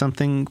I've done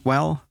something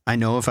well, I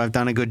know if I've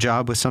done a good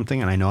job with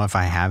something, and I know if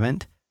I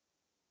haven't.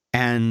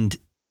 And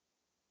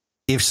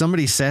if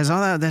somebody says,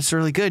 oh, that's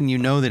really good, and you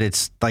know that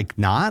it's like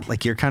not,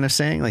 like you're kind of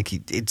saying, like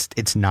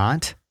it's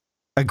not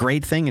a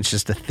great thing, it's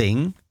just a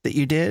thing that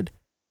you did.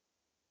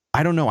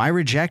 I don't know. I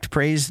reject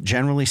praise,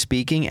 generally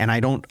speaking, and I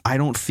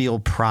don't feel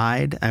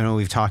pride. I know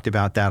we've talked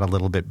about that a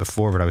little bit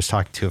before, but I was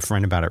talking to a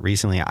friend about it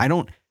recently. I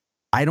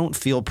don't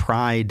feel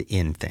pride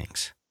in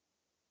things.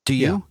 Do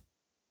you?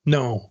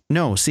 Yeah.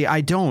 No. See,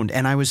 I don't.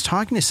 And I was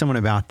talking to someone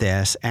about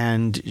this,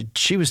 and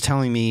she was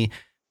telling me,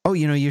 oh,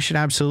 you should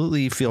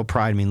absolutely feel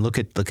pride. I mean, look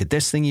at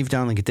this thing you've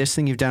done. Look at this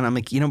thing you've done. I'm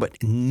like,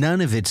 but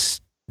none of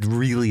it's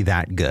really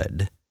that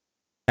good,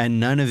 and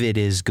none of it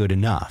is good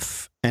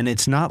enough. And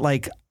it's not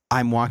like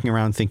I'm walking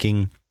around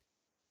thinking,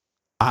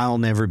 I'll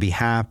never be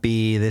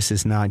happy. This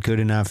is not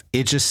good enough.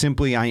 It's just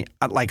simply, I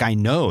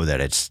know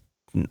that it's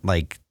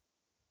like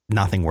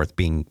nothing worth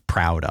being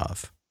proud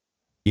of.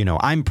 You know,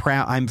 I'm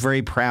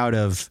very proud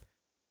of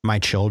my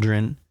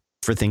children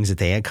for things that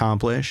they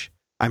accomplish.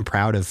 I'm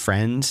proud of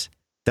friends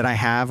that I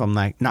have. I'm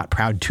like not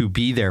proud to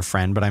be their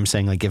friend, but I'm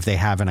saying like if they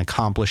have an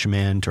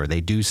accomplishment or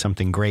they do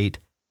something great,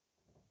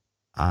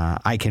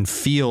 I can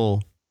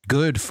feel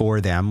good for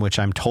them, which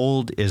I'm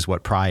told is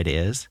what pride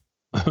is.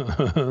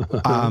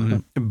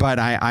 But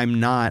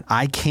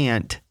I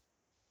can't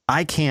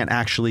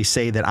actually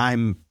say that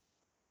I'm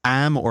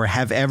or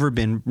have ever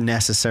been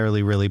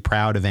necessarily really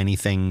proud of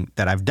anything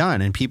that I've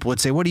done. And people would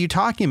say, what are you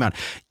talking about?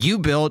 You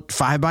built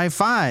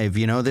 5x5,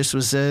 you know, this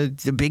was a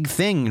big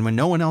thing when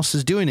no one else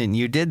is doing it and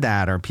you did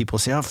that. Or people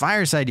say, oh,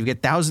 Fireside, you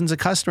get thousands of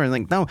customers.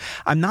 Like, no,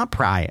 I'm not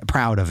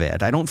proud of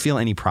it. I don't feel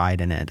any pride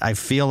in it. I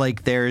feel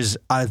like there's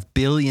a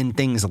billion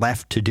things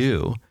left to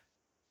do.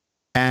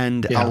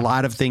 And a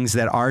lot of things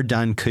that are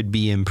done could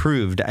be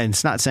improved. And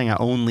it's not saying I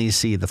only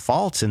see the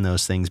faults in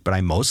those things, but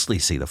I mostly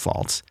see the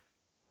faults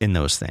in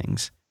those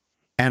things.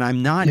 And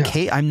I'm not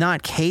I'm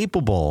not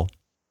capable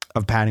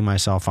of patting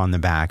myself on the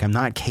back. I'm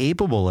not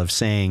capable of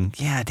saying,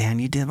 yeah, Dan,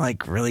 you did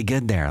like really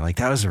good there. Like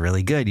that was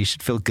really good. You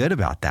should feel good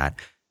about that.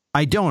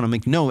 I don't. I'm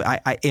like, no,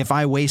 if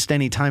I waste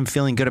any time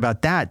feeling good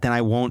about that, then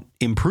I won't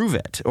improve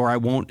it or I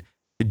won't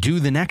do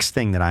the next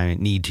thing that I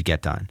need to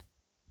get done.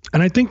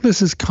 And I think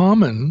this is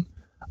common.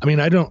 I mean,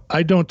 I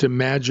don't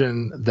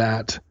imagine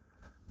that,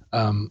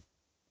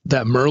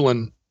 that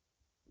Merlin,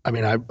 I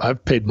mean,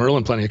 I've paid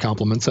Merlin plenty of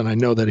compliments and I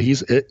know that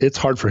it's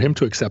hard for him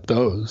to accept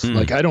those.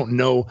 Like, I don't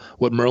know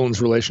what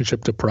Merlin's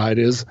relationship to pride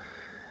is,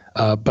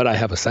 but I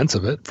have a sense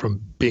of it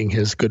from being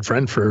his good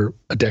friend for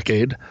a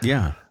decade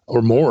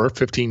or more,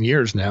 15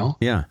 years now.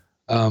 Yeah.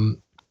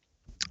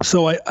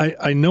 So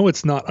I know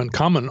it's not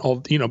uncommon,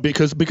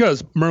 because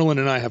Merlin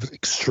and I have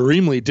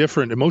extremely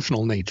different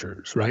emotional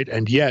natures, right?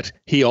 And yet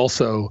he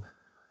also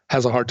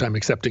has a hard time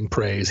accepting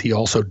praise. He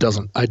also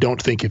doesn't, I don't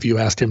think if you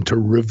asked him to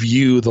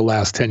review the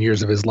last 10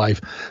 years of his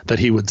life that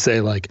he would say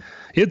like,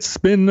 it's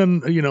been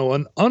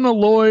an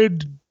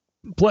unalloyed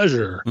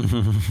pleasure.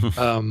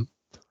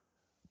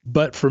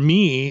 But for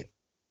me,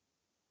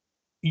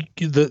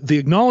 the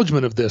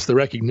acknowledgement of this, the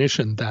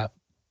recognition that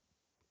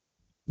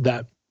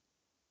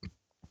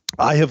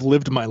I have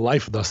lived my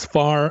life thus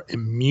far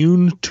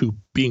immune to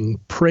being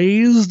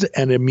praised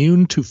and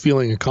immune to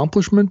feeling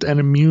accomplishment and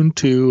immune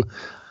to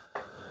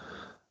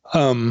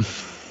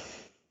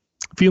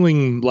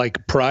feeling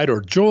like pride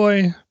or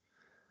joy,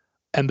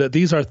 and that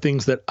these are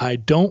things that I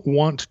don't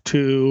want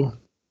to,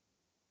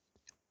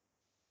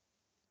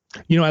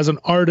 as an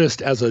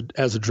artist, as a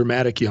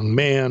dramatic young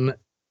man,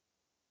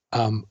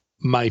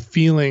 my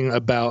feeling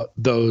about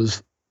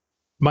those,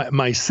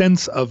 my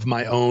sense of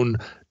my own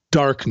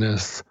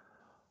darkness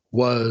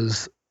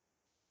was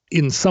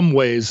in some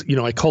ways,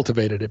 I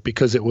cultivated it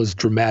because it was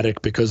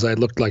dramatic, because I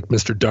looked like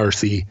Mr.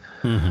 Darcy.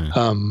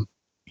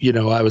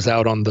 I was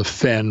out on the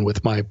fen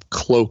with my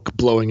cloak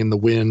blowing in the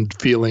wind,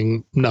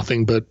 feeling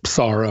nothing but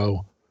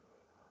sorrow.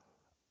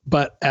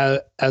 But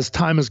as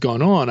time has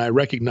gone on, I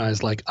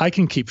recognize like I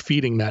can keep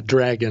feeding that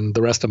dragon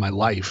the rest of my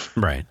life.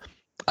 Right.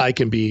 I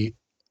can be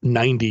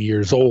 90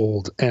 years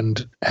old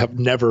and have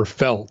never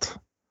felt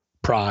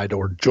pride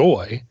or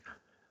joy,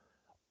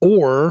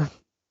 or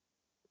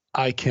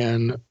I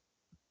can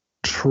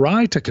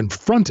try to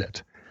confront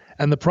it.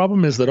 And the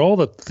problem is that all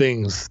the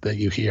things that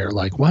you hear,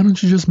 like, why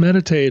don't you just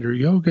meditate or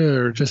yoga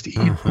or just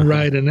eat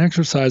right and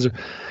exercise? Or,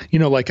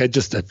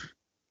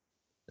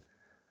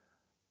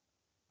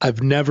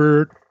 I've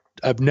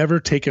never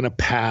taken a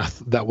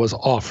path that was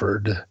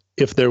offered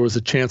if there was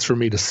a chance for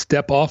me to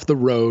step off the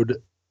road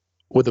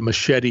with a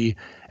machete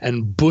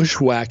and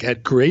bushwhack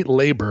at great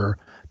labor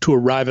to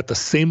arrive at the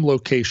same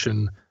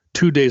location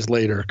 2 days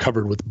later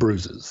covered with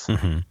bruises.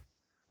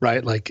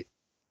 Right? Like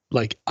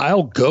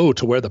I'll go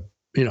to where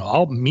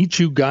I'll meet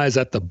you guys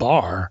at the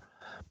bar,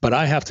 but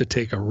I have to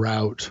take a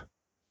route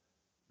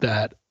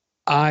that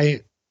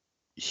I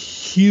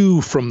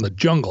hew from the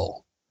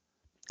jungle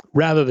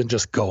rather than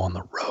just go on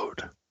the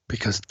road,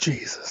 because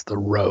Jesus, the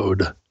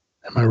road,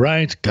 am I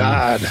right?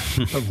 God,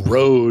 the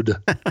road.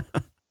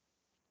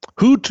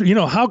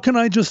 How can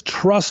I just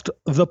trust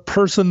the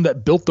person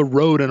that built the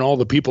road and all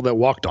the people that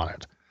walked on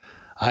it?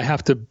 I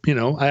have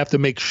to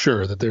make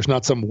sure that there's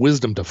not some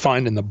wisdom to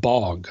find in the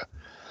bog.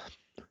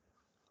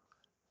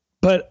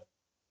 But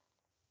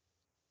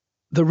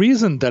the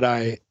reason that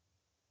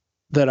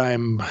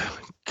I'm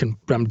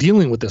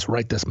dealing with this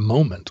right this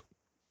moment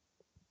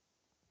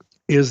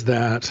is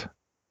that,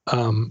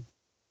 I've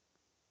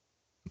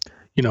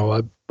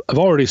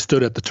already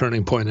stood at the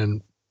turning point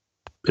and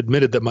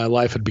admitted that my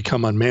life had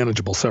become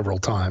unmanageable several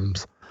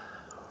times.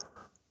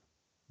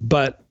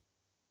 But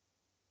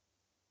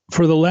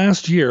for the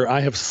last year,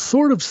 I have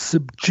sort of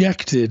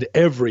subjected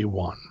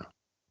everyone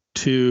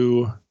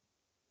to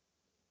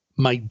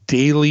my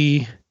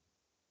daily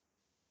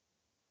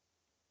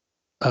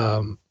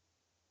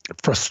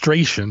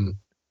frustration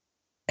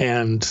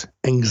and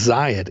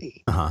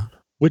anxiety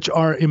which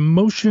are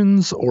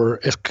emotions or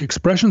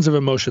expressions of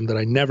emotion that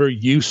I never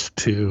used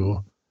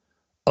to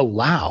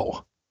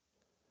allow.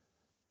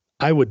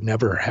 I would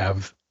never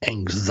have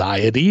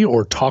anxiety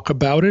or talk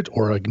about it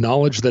or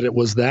acknowledge that it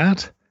was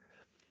that,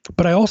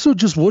 but I also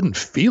just wouldn't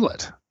feel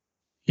it.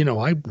 You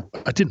know, I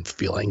didn't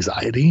feel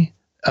anxiety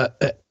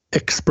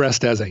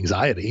expressed as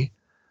anxiety.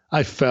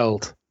 I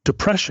felt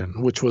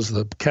depression, which was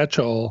the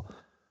catch-all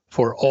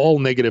for all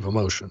negative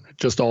emotion. It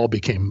just all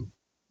became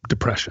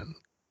depression.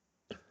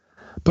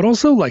 But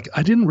also, like,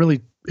 I didn't really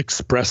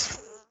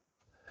express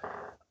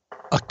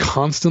a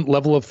constant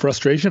level of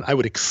frustration. I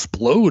would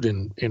explode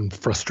in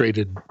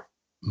frustrated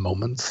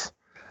moments.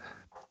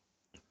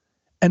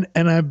 And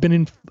I've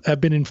been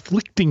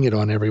inflicting it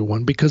on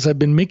everyone because I've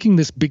been making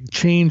this big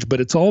change, but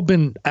it's all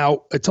been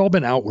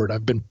outward.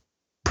 I've been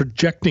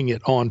projecting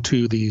it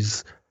onto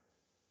these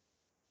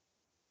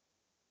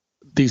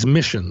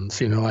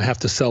missions. You know, I have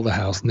to sell the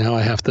house. Now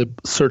I have to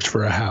search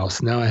for a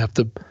house. Now I have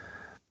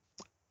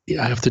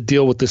to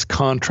deal with this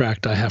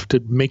contract. I have to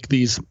make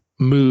these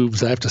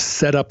moves. I have to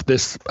set up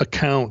this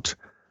account.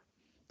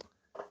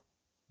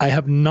 I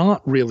have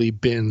not really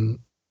been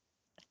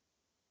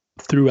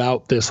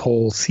throughout this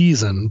whole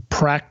season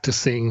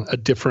practicing a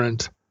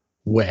different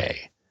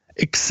way,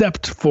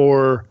 except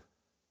for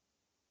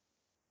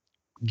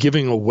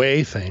giving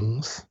away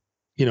things,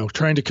 you know,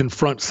 trying to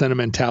confront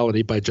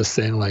sentimentality by just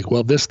saying like,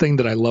 well, this thing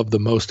that I love the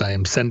most, I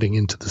am sending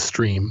into the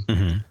stream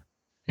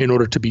in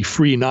order to be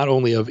free, not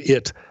only of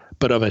it,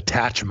 but of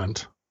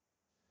attachment,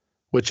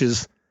 which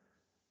is,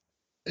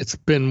 it's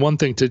been one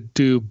thing to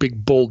do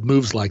big, bold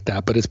moves like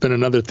that, but it's been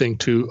another thing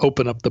to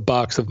open up the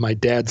box of my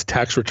dad's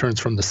tax returns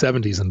from the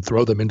 70s and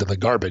throw them into the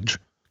garbage.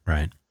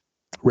 Right.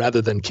 Rather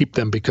than keep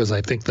them, because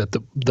I think that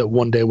that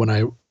one day when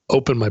I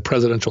open my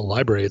presidential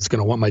library, it's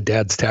going to want my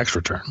dad's tax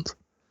returns.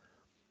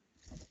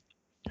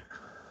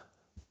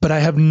 But I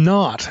have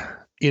not,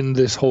 in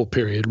this whole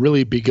period,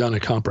 really begun a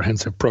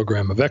comprehensive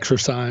program of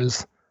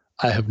exercise.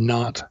 I have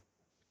not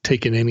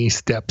taken any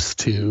steps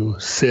to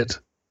sit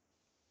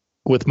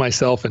with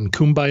myself in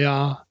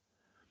kumbaya.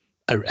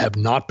 I have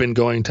not been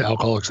going to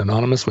Alcoholics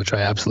Anonymous, which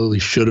I absolutely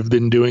should have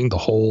been doing the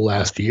whole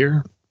last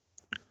year.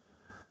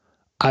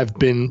 I've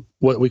been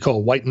what we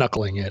call white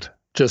knuckling it,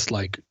 just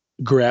like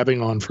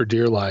grabbing on for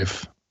dear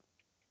life.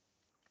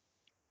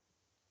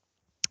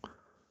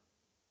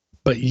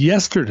 But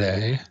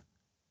yesterday,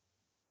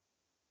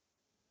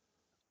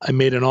 I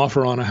made an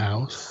offer on a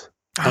house.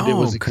 And it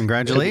was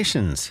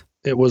congratulations.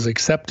 It was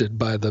accepted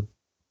by the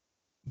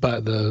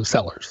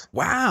sellers.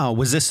 Wow.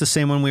 Was this the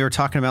same one we were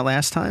talking about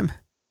last time?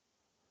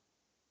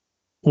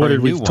 What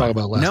did we talk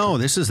about last time? No,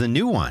 this is the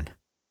new one.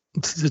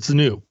 It's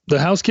new. The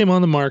house came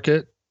on the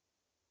market.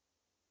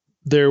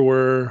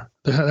 The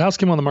house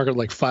came on the market at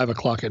like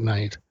 5:00 at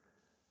night.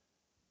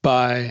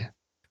 By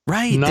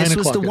right, this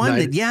was the one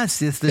that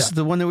this is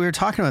the one that we were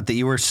talking about that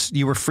you were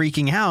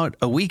freaking out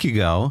a week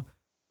ago.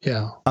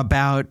 Yeah,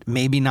 about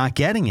maybe not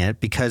getting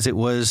it because it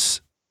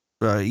was,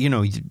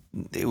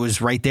 it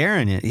was right there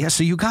in it. Yeah,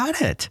 so you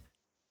got it.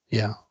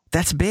 Yeah,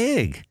 that's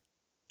big.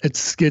 It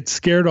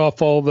scared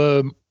off all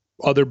the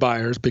other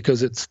buyers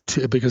because it's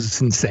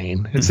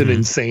insane. It's an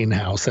insane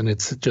house, and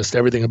it's just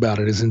everything about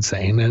it is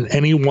insane. And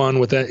anyone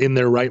with that in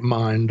their right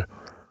mind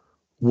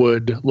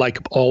would, like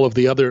all of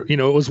the other, it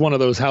was one of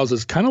those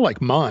houses, kind of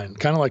like mine,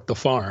 kind of like the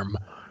farm,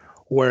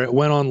 where it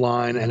went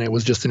online and it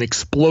was just an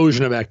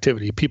explosion of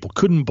activity. People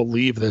couldn't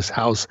believe this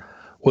house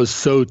was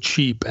so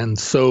cheap and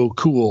so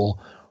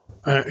cool.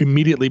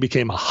 Immediately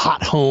became a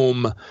hot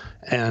home,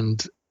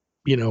 and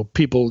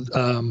people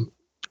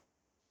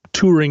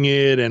touring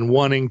it and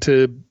wanting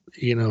to,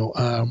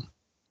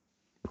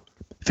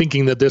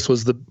 thinking that this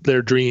was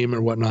their dream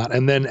or whatnot.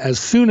 And then as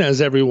soon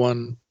as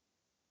everyone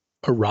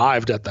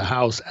arrived at the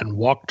house and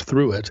walked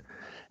through it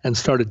and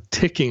started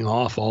ticking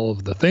off all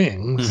of the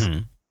things,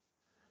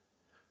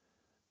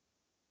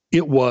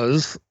 it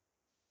was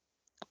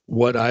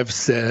what I've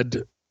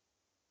said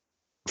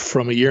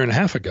from a year and a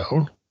half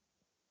ago.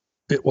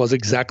 It was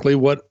exactly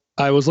what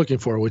I was looking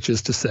for, which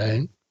is to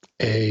say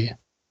a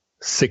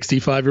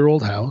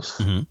 65-year-old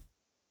house.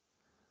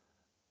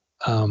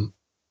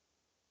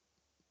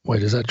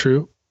 Wait, is that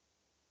true?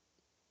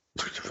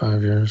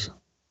 65 years.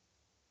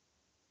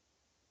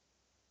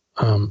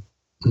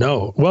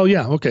 No. Well,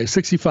 yeah. Okay.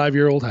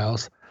 65-year-old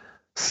house,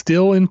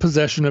 still in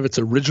possession of its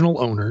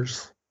original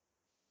owners,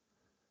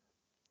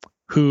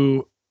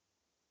 who,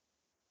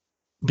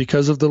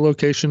 because of the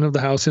location of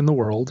the house in the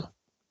world,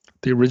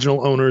 the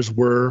original owners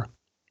were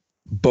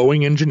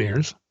Boeing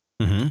engineers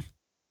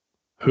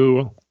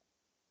who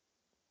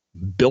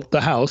built the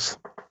house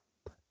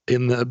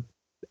in the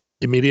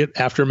immediate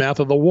aftermath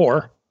of the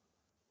war.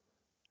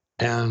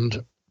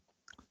 And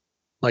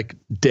like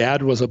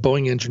Dad was a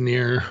Boeing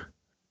engineer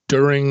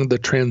during the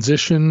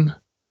transition.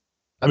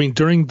 I mean,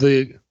 during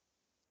the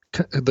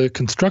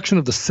construction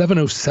of the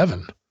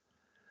 707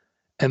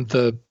 and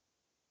the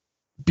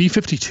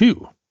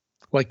B-52,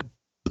 like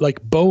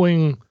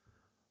Boeing,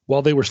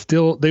 while they were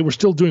still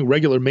doing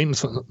regular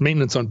maintenance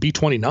on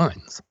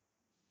B-29s.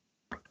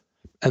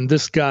 And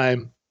this guy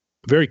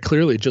very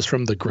clearly, just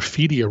from the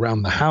graffiti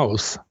around the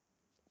house,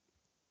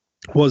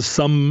 was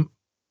an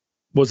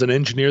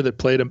engineer that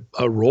played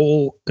a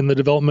role in the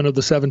development of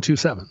the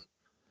 727.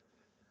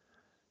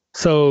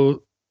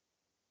 So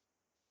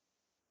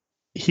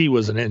he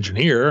was an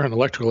engineer, an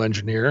electrical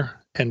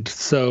engineer, and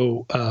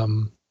so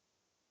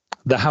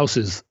the house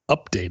is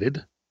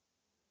updated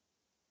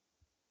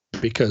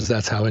because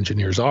that's how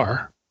engineers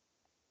are.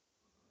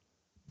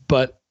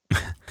 But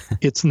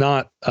it's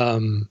not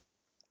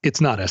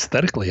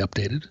aesthetically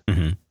updated.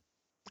 Mm-hmm.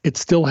 It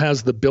still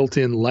has the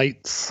built-in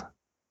lights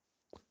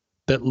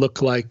that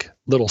look like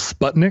little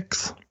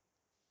Sputniks.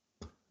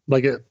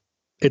 Like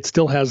it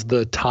still has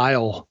the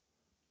tile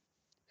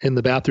in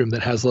the bathroom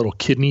that has little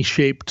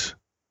kidney-shaped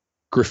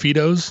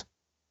graffitos.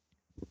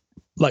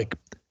 Like,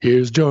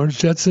 here's George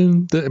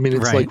Jetson. I mean,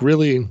 it's like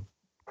really.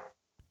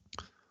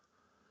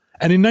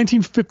 And in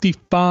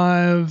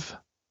 1955,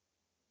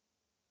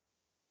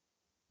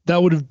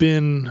 that would have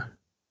been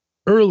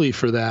early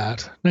for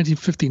that.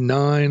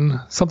 1959,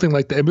 something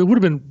like that. It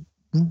would have been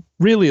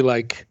really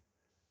like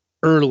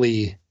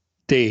early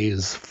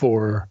days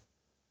for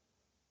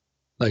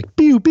like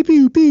pew, pew,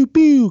 pew, pew,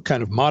 pew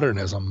kind of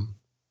modernism.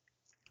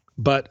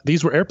 But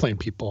these were airplane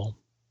people.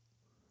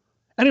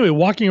 Anyway,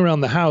 walking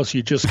around the house,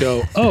 you just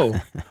go, oh,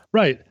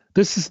 right.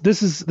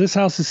 This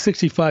house is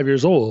 65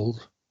 years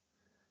old.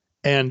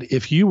 And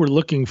if you were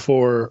looking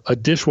for a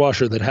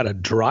dishwasher that had a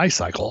dry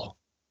cycle,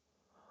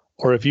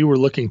 or if you were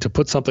looking to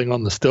put something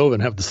on the stove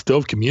and have the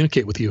stove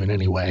communicate with you in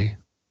any way,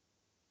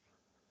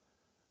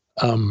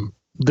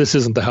 this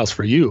isn't the house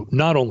for you.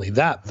 Not only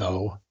that,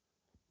 though,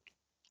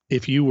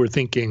 if you were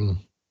thinking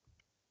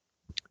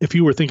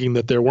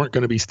that there weren't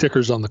going to be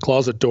stickers on the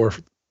closet door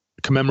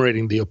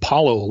commemorating the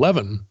Apollo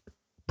 11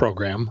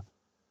 program,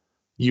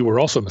 you were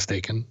also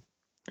mistaken.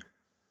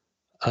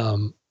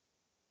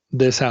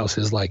 This house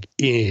is like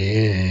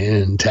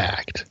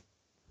intact,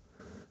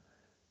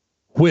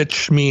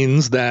 which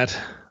means that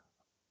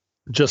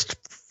just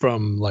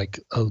from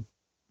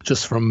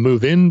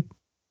move-in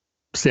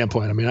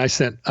standpoint, I mean, I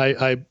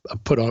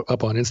put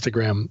up on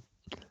Instagram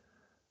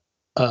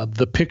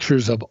the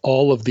pictures of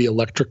all of the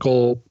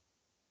electrical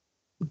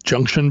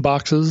junction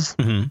boxes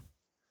Mm-hmm.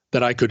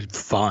 that I could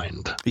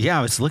find. Yeah,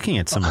 I was looking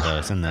at some of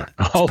those, and that's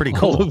pretty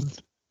cool.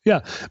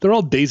 They're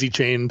all daisy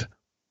chained.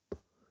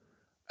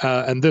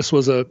 And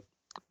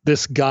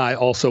this guy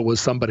also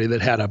was somebody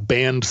that had a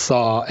band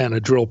saw and a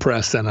drill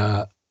press and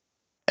a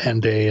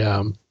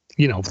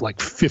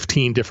like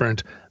 15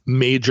 different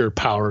major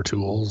power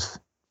tools.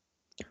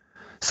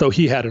 So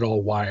he had it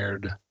all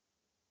wired,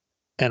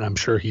 and I'm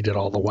sure he did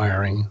all the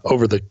wiring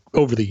over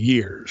the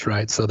years,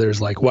 right? So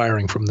there's like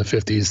wiring from the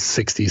 50s,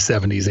 60s,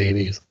 70s,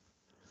 80s.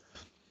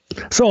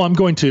 So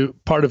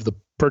part of the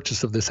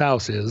purchase of this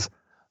house is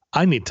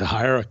I need to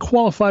hire a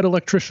qualified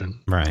electrician,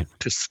 right,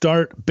 to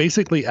start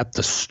basically at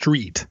the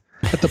street,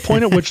 at the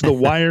point at which the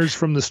wires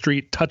from the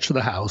street touch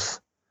the house.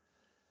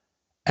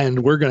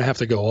 And we're going to have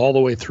to go all the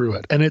way through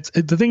it. And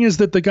the thing is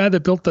that the guy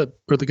that built the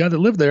guy that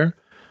lived there,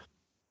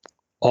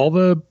 all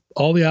the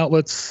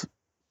outlets,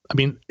 I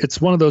mean,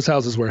 it's one of those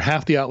houses where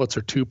half the outlets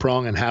are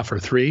 2-prong and half are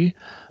 3,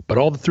 but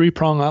all the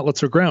 3-prong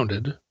outlets are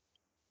grounded.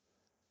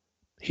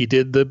 He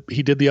did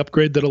the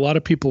upgrade that a lot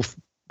of people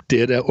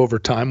did over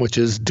time, which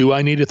is, do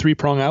I need a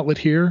 3-prong outlet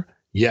here?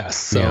 Yes.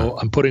 So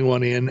I'm putting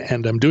one in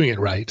and I'm doing it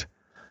right.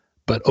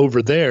 But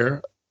over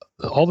there,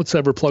 all that's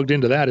ever plugged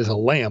into that is a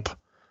lamp.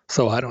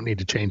 So I don't need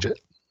to change it.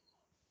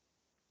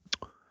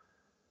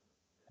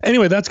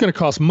 Anyway, that's going to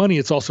cost money.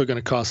 It's also going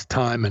to cost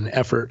time and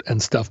effort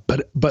and stuff.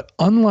 But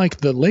unlike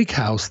the lake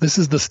house, this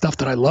is the stuff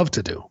that I love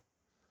to do.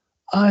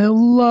 I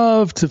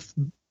love to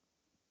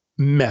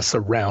mess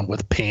around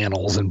with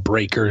panels and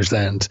breakers,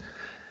 and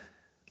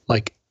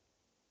like,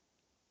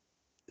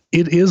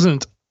 it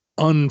isn't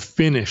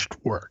unfinished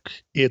work.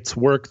 It's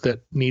work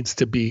that needs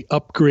to be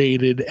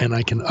upgraded, and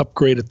I can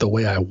upgrade it the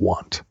way I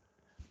want.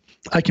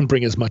 I can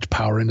bring as much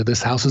power into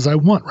this house as I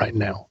want right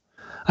now.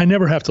 I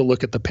never have to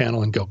look at the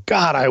panel and go,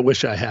 God, I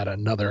wish I had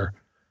another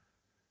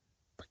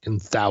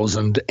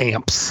 1,000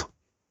 amps.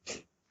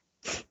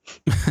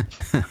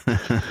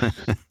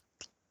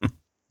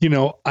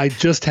 I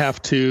just have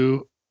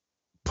to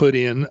put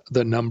in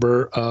the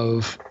number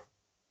of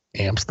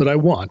amps that I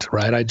want,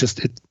 right? I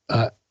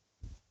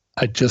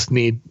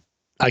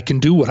can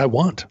do what I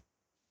want.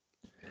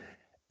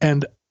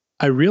 And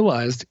I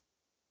realized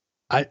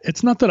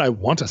it's not that I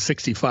want a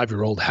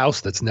 65-year-old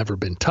house that's never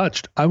been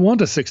touched. I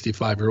want a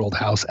 65-year-old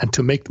house and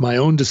to make my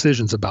own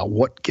decisions about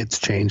what gets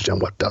changed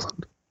and what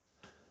doesn't.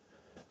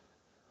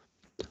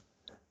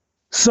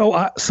 So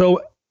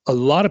a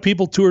lot of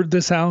people toured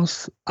this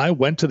house. I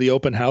went to the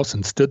open house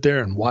and stood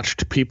there and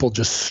watched people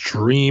just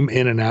stream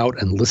in and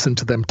out and listen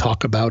to them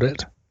talk about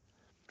it.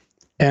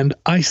 And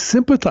I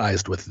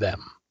sympathized with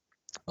them.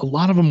 A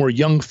lot of them were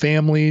young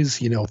families,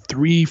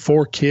 3,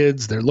 4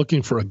 kids. They're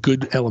looking for a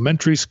good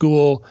elementary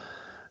school.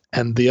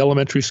 And the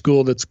elementary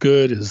school that's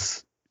good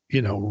is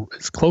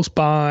close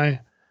by.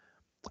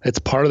 It's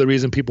part of the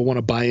reason people want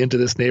to buy into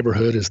this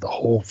neighborhood is the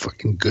whole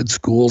fucking good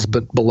schools,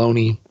 but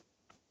baloney.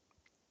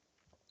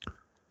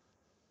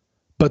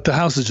 But the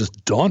house is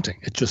just daunting.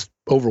 It just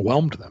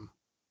overwhelmed them.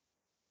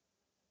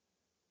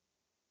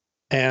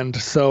 And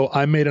so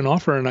I made an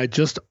offer, and I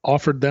just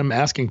offered them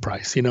asking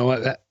price.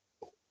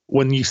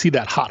 When you see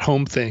that hot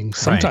home thing,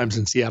 sometimes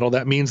in Seattle,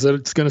 that means that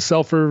it's going to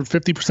sell for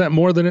 50%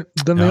 more than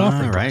the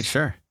offering price. Right,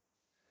 sure.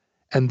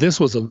 And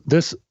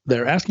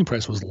their asking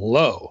price was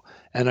low,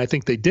 and I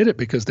think they did it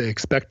because they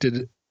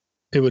expected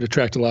it would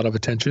attract a lot of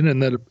attention,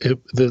 and that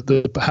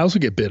the house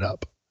would get bid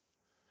up.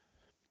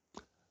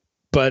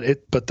 But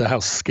the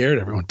house scared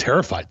everyone,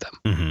 terrified them.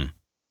 Mm-hmm.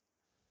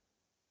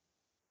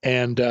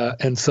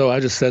 And so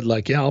I just said,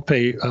 like, yeah,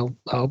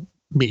 I'll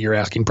meet your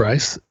asking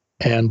price.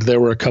 And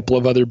there were a couple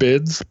of other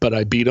bids, but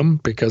I beat them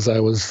because I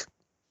was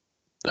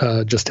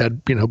just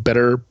had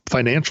better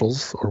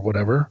financials or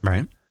whatever.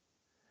 Right.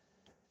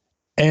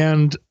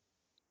 And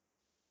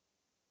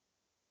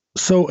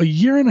so a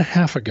year and a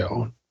half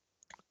ago,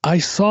 I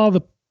saw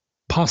the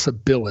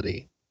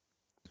possibility,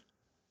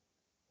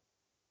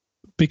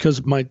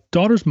 because my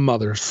daughter's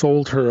mother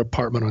sold her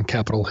apartment on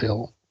Capitol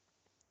Hill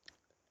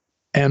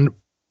and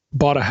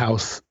bought a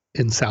house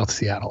in South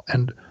Seattle.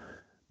 And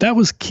that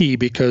was key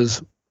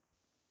because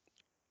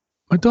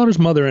my daughter's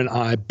mother and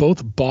I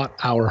both bought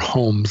our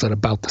homes at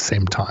about the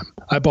same time.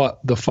 I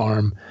bought the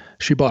farm.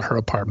 She bought her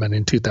apartment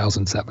in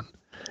 2007.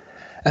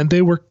 And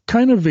they were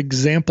kind of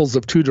examples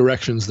of two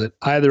directions that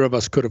either of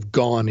us could have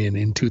gone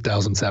in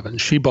 2007.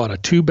 She bought a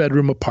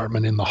 2-bedroom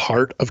apartment in the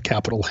heart of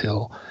Capitol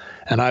Hill,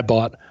 and I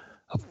bought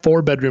a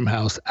 4-bedroom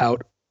house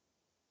out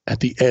at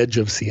the edge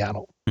of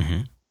Seattle.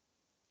 Mm-hmm.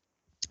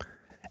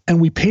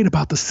 And we paid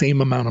about the same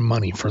amount of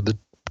money for the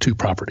two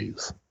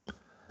properties.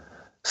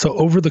 So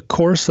over the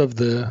course of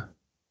the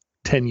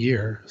 10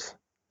 years,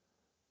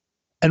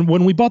 and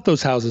when we bought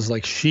those houses,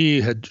 like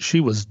she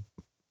was,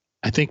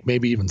 I think,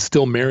 maybe even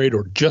still married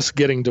or just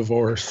getting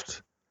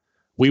divorced.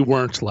 We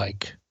weren't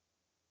like,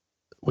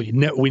 we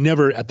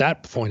never at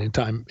that point in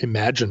time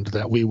imagined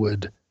that we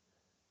would,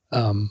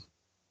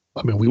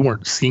 we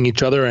weren't seeing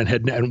each other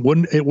it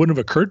wouldn't have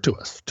occurred to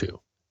us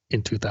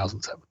in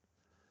 2007.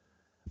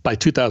 By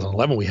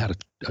 2011, we had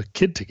a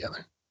kid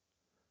together.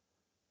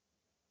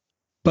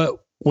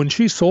 But when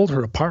she sold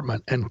her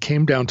apartment and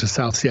came down to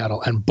South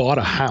Seattle and bought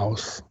a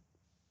house,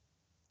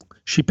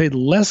 she paid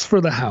less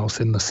for the house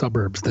in the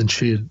suburbs than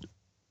she had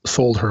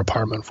sold her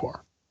apartment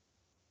for.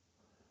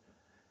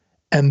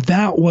 And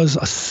that was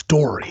a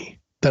story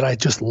that I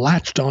just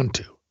latched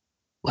onto.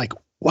 Like,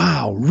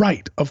 wow,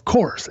 right, of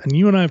course. And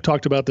you and I have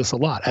talked about this a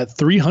lot. At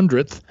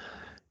 300th,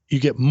 you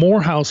get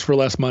more house for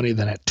less money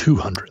than at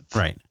 200th.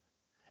 Right.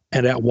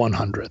 And at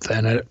 100th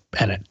and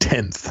at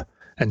 10th.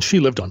 And she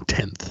lived on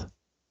 10th.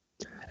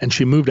 And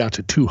she moved out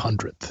to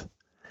 200th.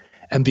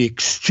 And the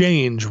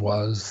exchange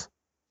was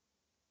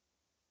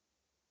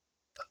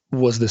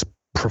this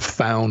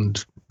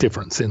profound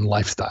difference in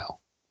lifestyle.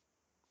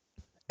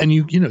 And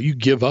you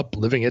give up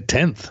living at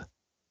 10th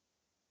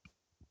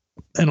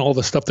and all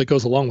the stuff that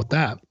goes along with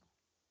that,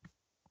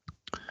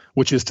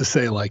 which is to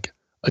say, like,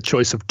 a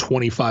choice of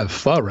 25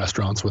 pho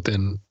restaurants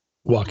within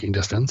walking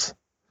distance.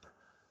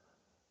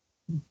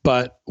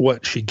 But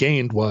what she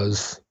gained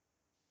was,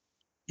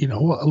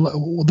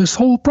 this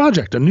whole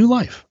project, a new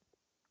life.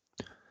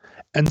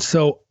 And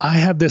so I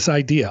had this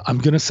idea. I'm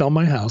going to sell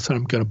my house and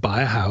I'm going to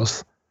buy a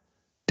house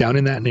down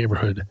in that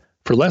neighborhood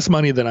for less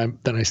money than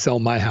I sell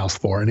my house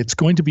for. And it's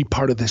going to be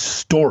part of this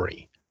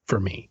story for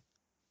me.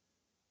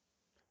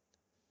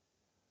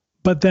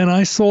 But then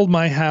I sold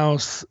my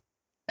house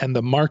and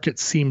the market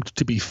seemed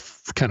to be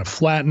kind of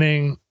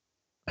flattening.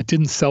 I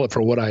didn't sell it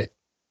for what I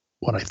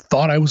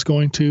thought I was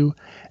going to.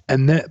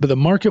 But the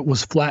market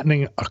was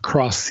flattening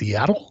across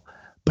Seattle,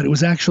 but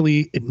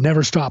it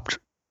never stopped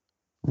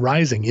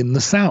rising in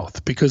the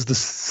South because the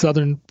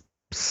southern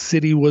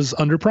city was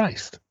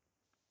underpriced.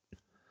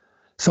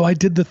 So I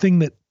did the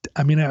thing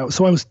I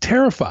was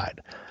terrified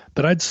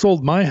that I'd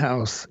sold my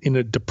house in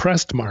a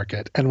depressed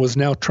market and was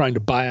now trying to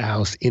buy a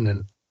house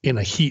in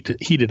a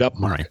heated up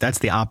market. Right. That's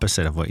the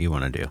opposite of what you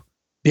want to do.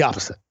 The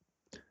opposite.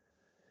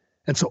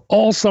 And so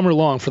all summer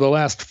long for the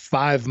last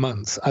 5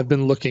 months, I've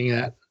been looking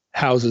at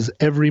houses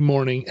every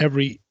morning,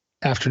 every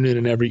afternoon,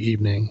 and every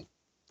evening,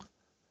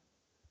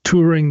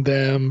 touring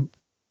them,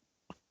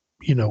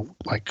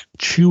 like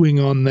chewing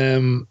on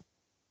them,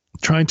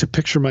 trying to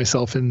picture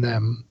myself in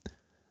them,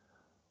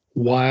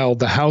 while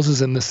the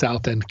houses in the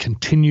South End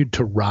continued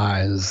to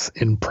rise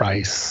in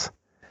price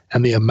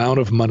and the amount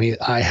of money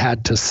I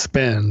had to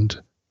spend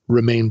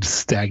remained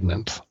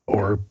stagnant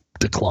or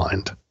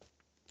declined.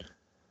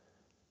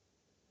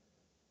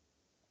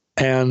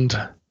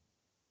 And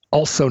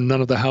also,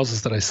 none of the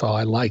houses that I saw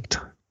I liked.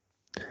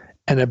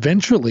 And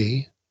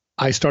eventually,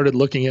 I started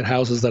looking at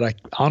houses that I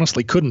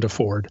honestly couldn't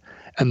afford.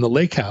 And the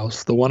lake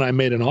house, the one I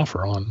made an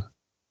offer on,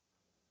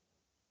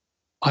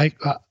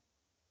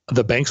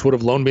 the banks would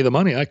have loaned me the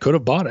money. I could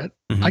have bought it.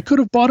 Mm-hmm. I could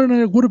have bought it and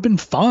it would have been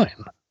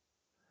fine.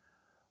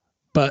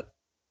 But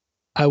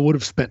I would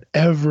have spent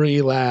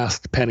every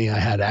last penny I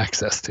had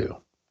access to.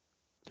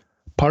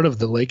 Part of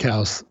the lake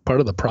house, part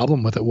of the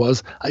problem with it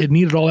was it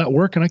needed all that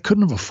work and I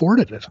couldn't have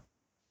afforded it.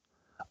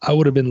 I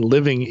would have been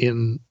living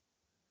in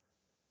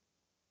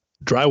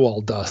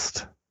drywall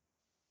dust.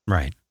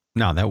 Right.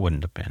 No, that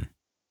wouldn't have been.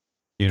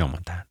 You don't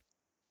want that.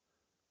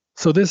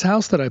 So this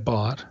house that I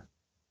bought,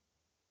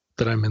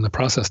 that I'm in the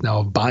process now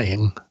of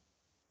buying,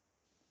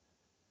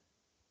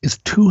 is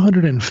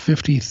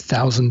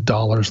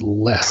 $250,000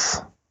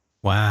 less.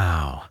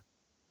 Wow.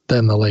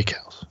 Than the lake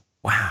house.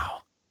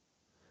 Wow.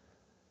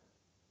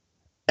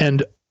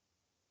 And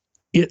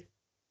it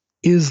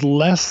is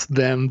less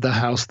than the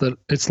house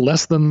it's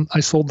less than I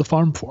sold the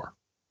farm for.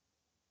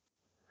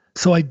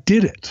 So I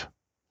did it.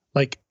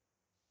 Like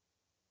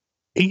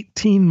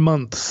 18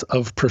 months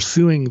of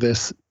pursuing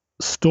this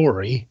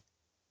story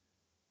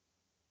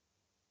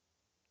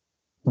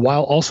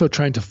while also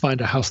trying to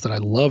find a house that I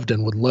loved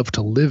and would love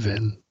to live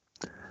in.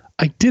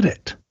 I did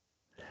it.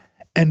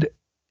 And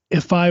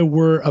if I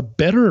were a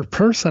better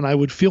person, I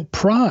would feel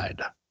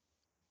pride.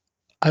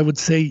 I would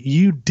say,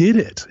 you did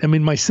it. I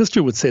mean, my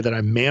sister would say that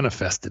I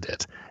manifested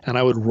it, and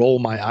I would roll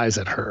my eyes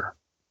at her.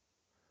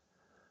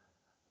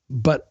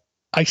 But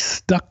I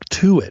stuck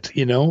to it,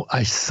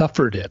 I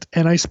suffered it,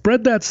 and I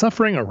spread that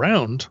suffering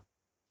around.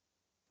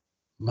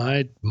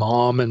 My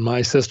mom and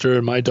my sister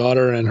and my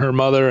daughter and her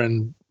mother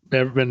and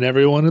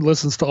everyone who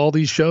listens to all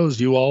these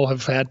shows, you all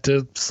have had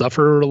to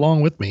suffer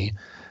along with me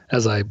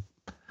as I,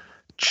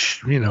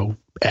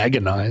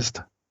 agonized.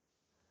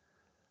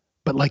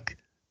 But like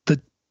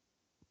the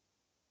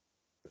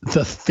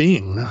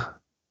thing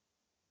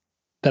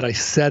that I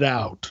set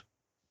out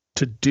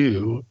to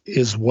do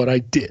is what I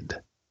did.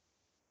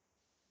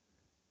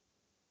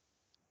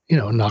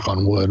 Knock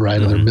on wood, right?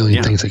 Mm-hmm. There are a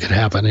million things that could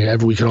happen.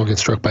 We could all get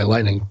struck by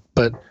lightning.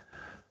 But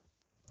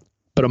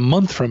a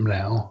month from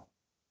now,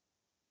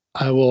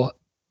 I will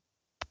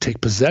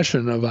take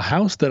possession of a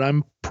house that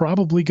I'm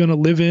probably going to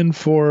live in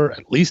for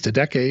at least a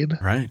decade.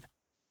 Right.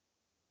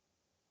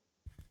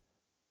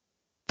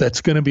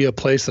 That's going to be a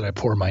place that I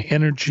pour my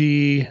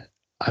energy.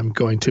 I'm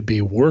going to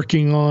be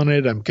working on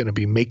it. I'm going to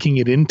be making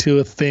it into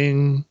a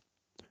thing.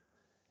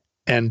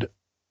 And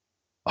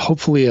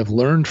hopefully I've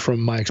learned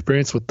from my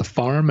experience with the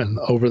farm and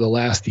over the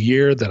last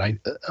year that I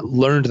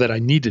learned that I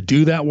need to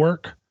do that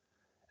work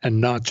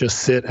and not just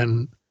sit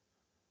and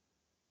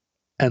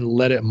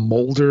let it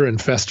molder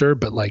and fester,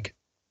 but like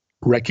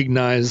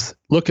recognize,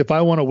 look, if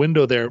I want a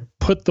window there,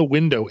 put the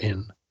window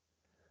in,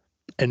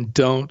 and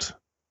don't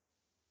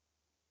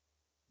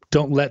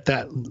let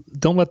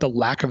the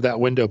lack of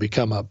that window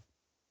become a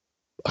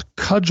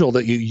cudgel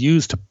that you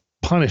use to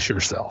punish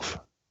yourself.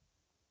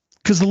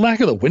 Because the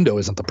lack of the window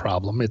isn't the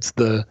problem. It's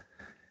the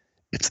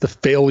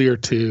failure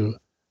to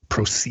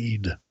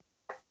proceed.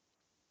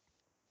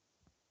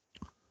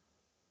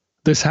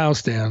 This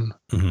house, Dan,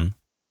 mm-hmm.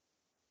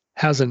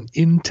 has an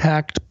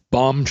intact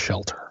bomb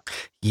shelter.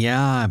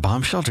 Yeah,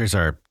 bomb shelters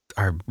are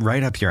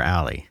right up your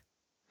alley.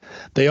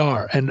 They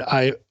are. And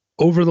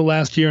over the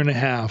last year and a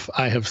half,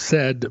 I have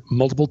said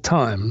multiple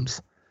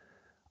times,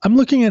 I'm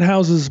looking at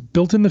houses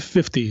built in the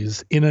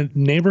 50s in a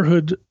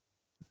neighborhood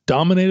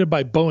dominated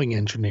by Boeing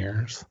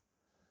engineers.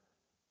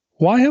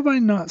 Why have I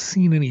not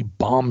seen any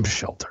bomb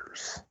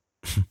shelters?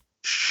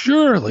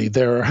 Surely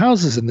there are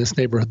houses in this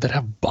neighborhood that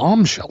have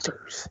bomb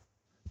shelters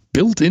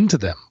built into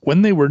them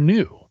when they were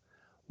new.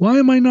 Why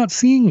am I not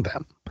seeing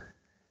them?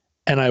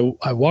 And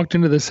I walked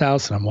into this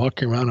house and I'm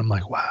walking around. I'm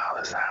like, wow,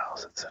 this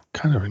house, it's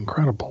kind of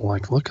incredible.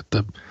 Like, look at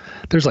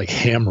there's like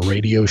ham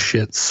radio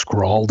shit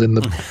scrawled in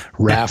the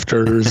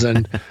rafters.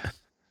 And,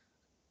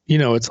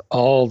 it's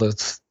all the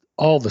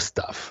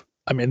stuff.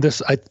 I mean,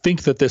 I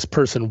think that this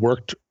person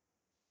worked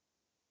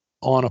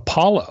on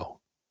Apollo.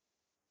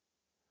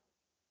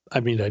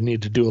 I mean, I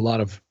need to do a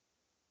lot of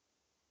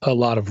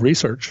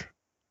research.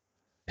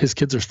 His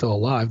kids are still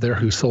alive. They're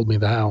who sold me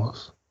the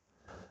house.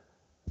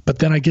 But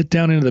then I get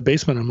down into the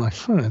basement. I'm like,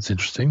 that's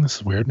interesting. This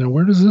is weird. Now,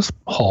 where does this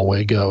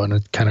hallway go? And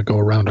it kind of go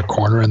around a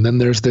corner. And then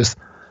there's this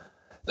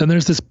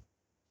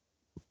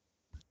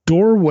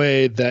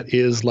doorway that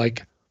is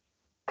like,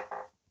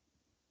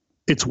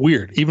 it's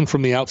weird. Even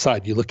from the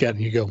outside, you look at it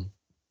and you go,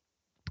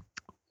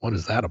 what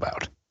is that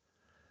about?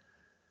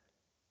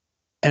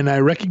 And I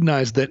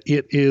recognize that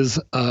it is,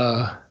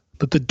 that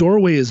the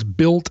doorway is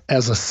built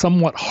as a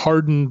somewhat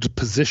hardened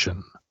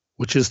position,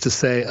 which is to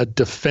say a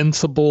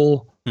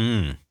defensible,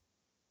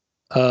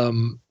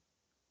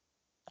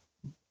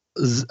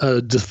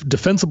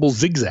 defensible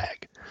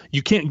zigzag.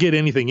 You can't get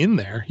anything in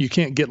there. You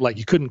can't get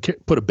you couldn't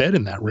put a bed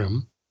in that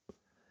room.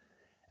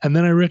 And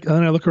then I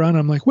look around and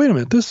I'm like, wait a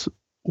minute,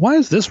 why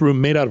is this room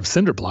made out of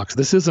cinder blocks?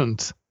 This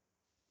isn't,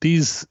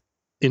 these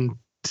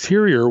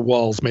interior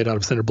walls made out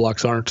of cinder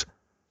blocks aren't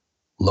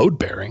load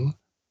bearing.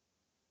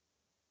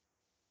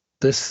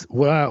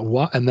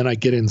 And then I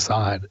get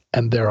inside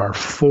and there are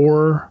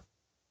 4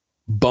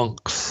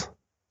 bunks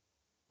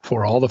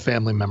for all the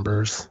family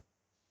members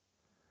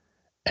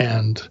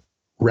and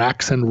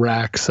racks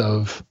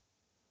of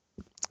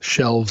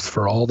shelves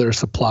for all their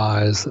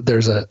supplies.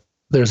 There's a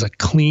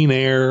clean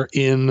air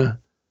in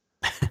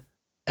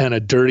and a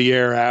dirty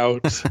air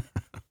out.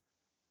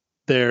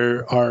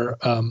 There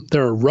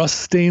are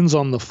rust stains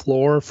on the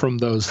floor from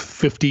those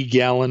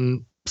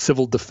 50-gallon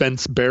civil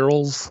defense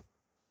barrels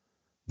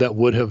that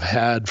would have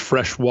had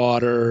fresh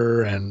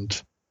water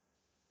and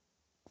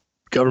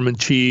government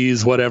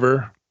cheese,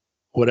 whatever,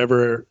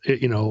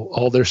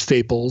 all their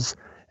staples.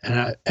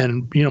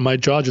 And my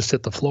jaw just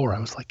hit the floor. I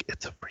was like,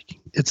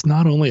 it's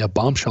not only a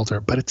bomb shelter,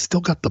 but it's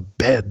still got the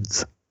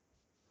beds.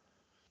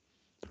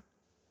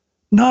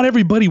 Not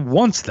everybody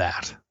wants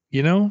that,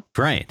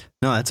 Right.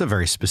 No, that's a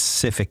very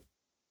specific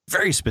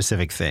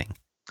thing.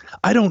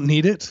 I don't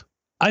need it.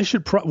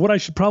 What I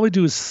should probably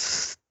do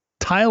is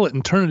tile it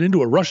and turn it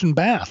into a Russian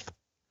bath.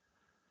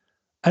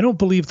 I don't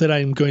believe that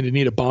I'm going to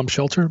need a bomb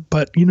shelter,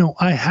 but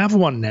I have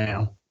one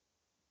now.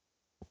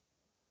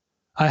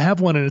 I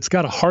have one and it's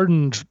got a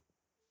hardened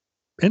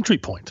entry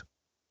point.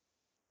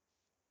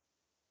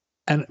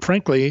 And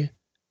frankly,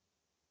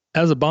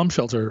 as a bomb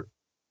shelter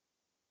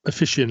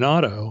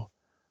aficionado,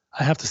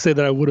 I have to say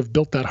that I would have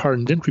built that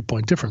hardened entry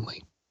point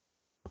differently.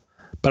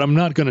 But I'm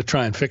not going to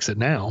try and fix it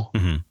now.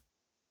 Mm-hmm.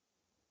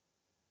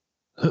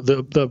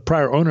 The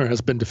prior owner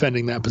has been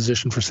defending that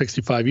position for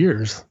 65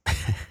 years.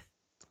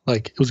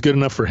 Like, it was good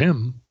enough for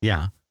him.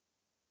 Yeah.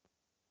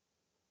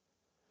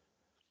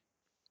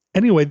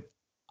 Anyway,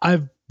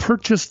 I've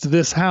purchased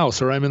this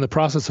house, or I'm in the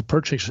process of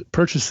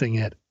purchasing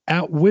it,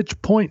 at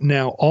which point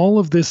now all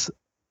of this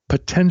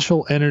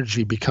potential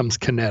energy becomes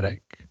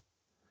kinetic.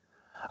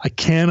 I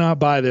cannot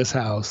buy this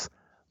house,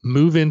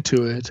 move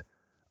into it,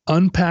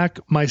 unpack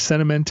my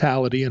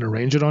sentimentality and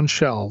arrange it on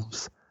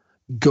shelves,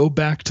 go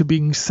back to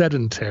being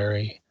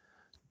sedentary,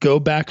 go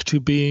back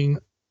to being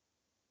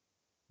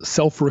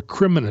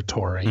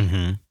self-recriminatory,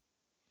 mm-hmm.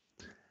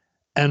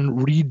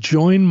 and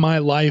rejoin my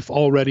life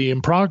already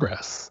in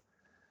progress.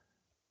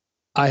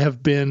 I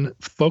have been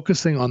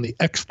focusing on the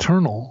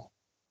external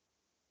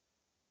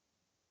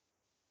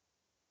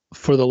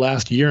for the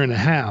last year and a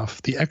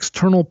half, the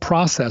external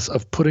process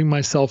of putting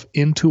myself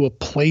into a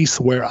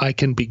place where I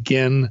can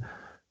begin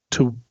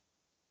to,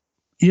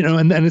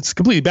 and it's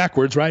completely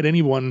backwards, right?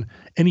 Any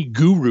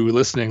guru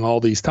listening all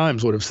these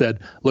times would have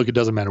said, look, it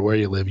doesn't matter where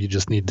you live. You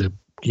just need to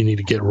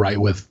get right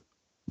with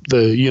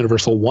the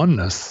universal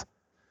oneness.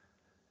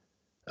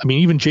 I mean,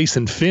 even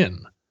Jason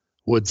Finn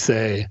would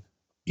say,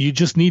 you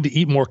just need to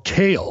eat more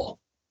kale,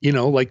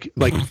 like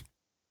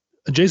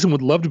Jason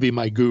would love to be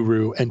my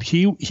guru. And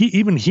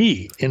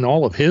he in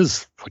all of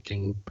his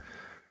fucking,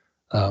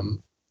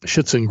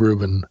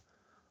 Schitzengruben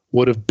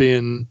would have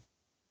been,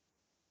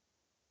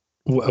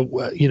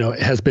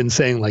 has been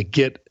saying like,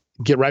 get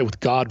right with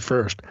God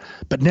first.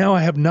 But now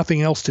I have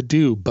nothing else to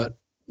do but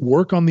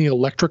work on the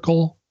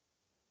electrical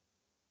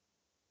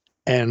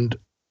and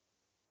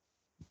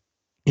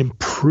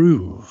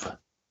improve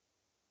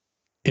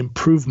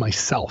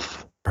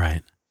myself.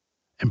 Right.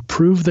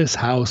 Improve this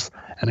house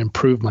and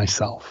improve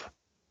myself.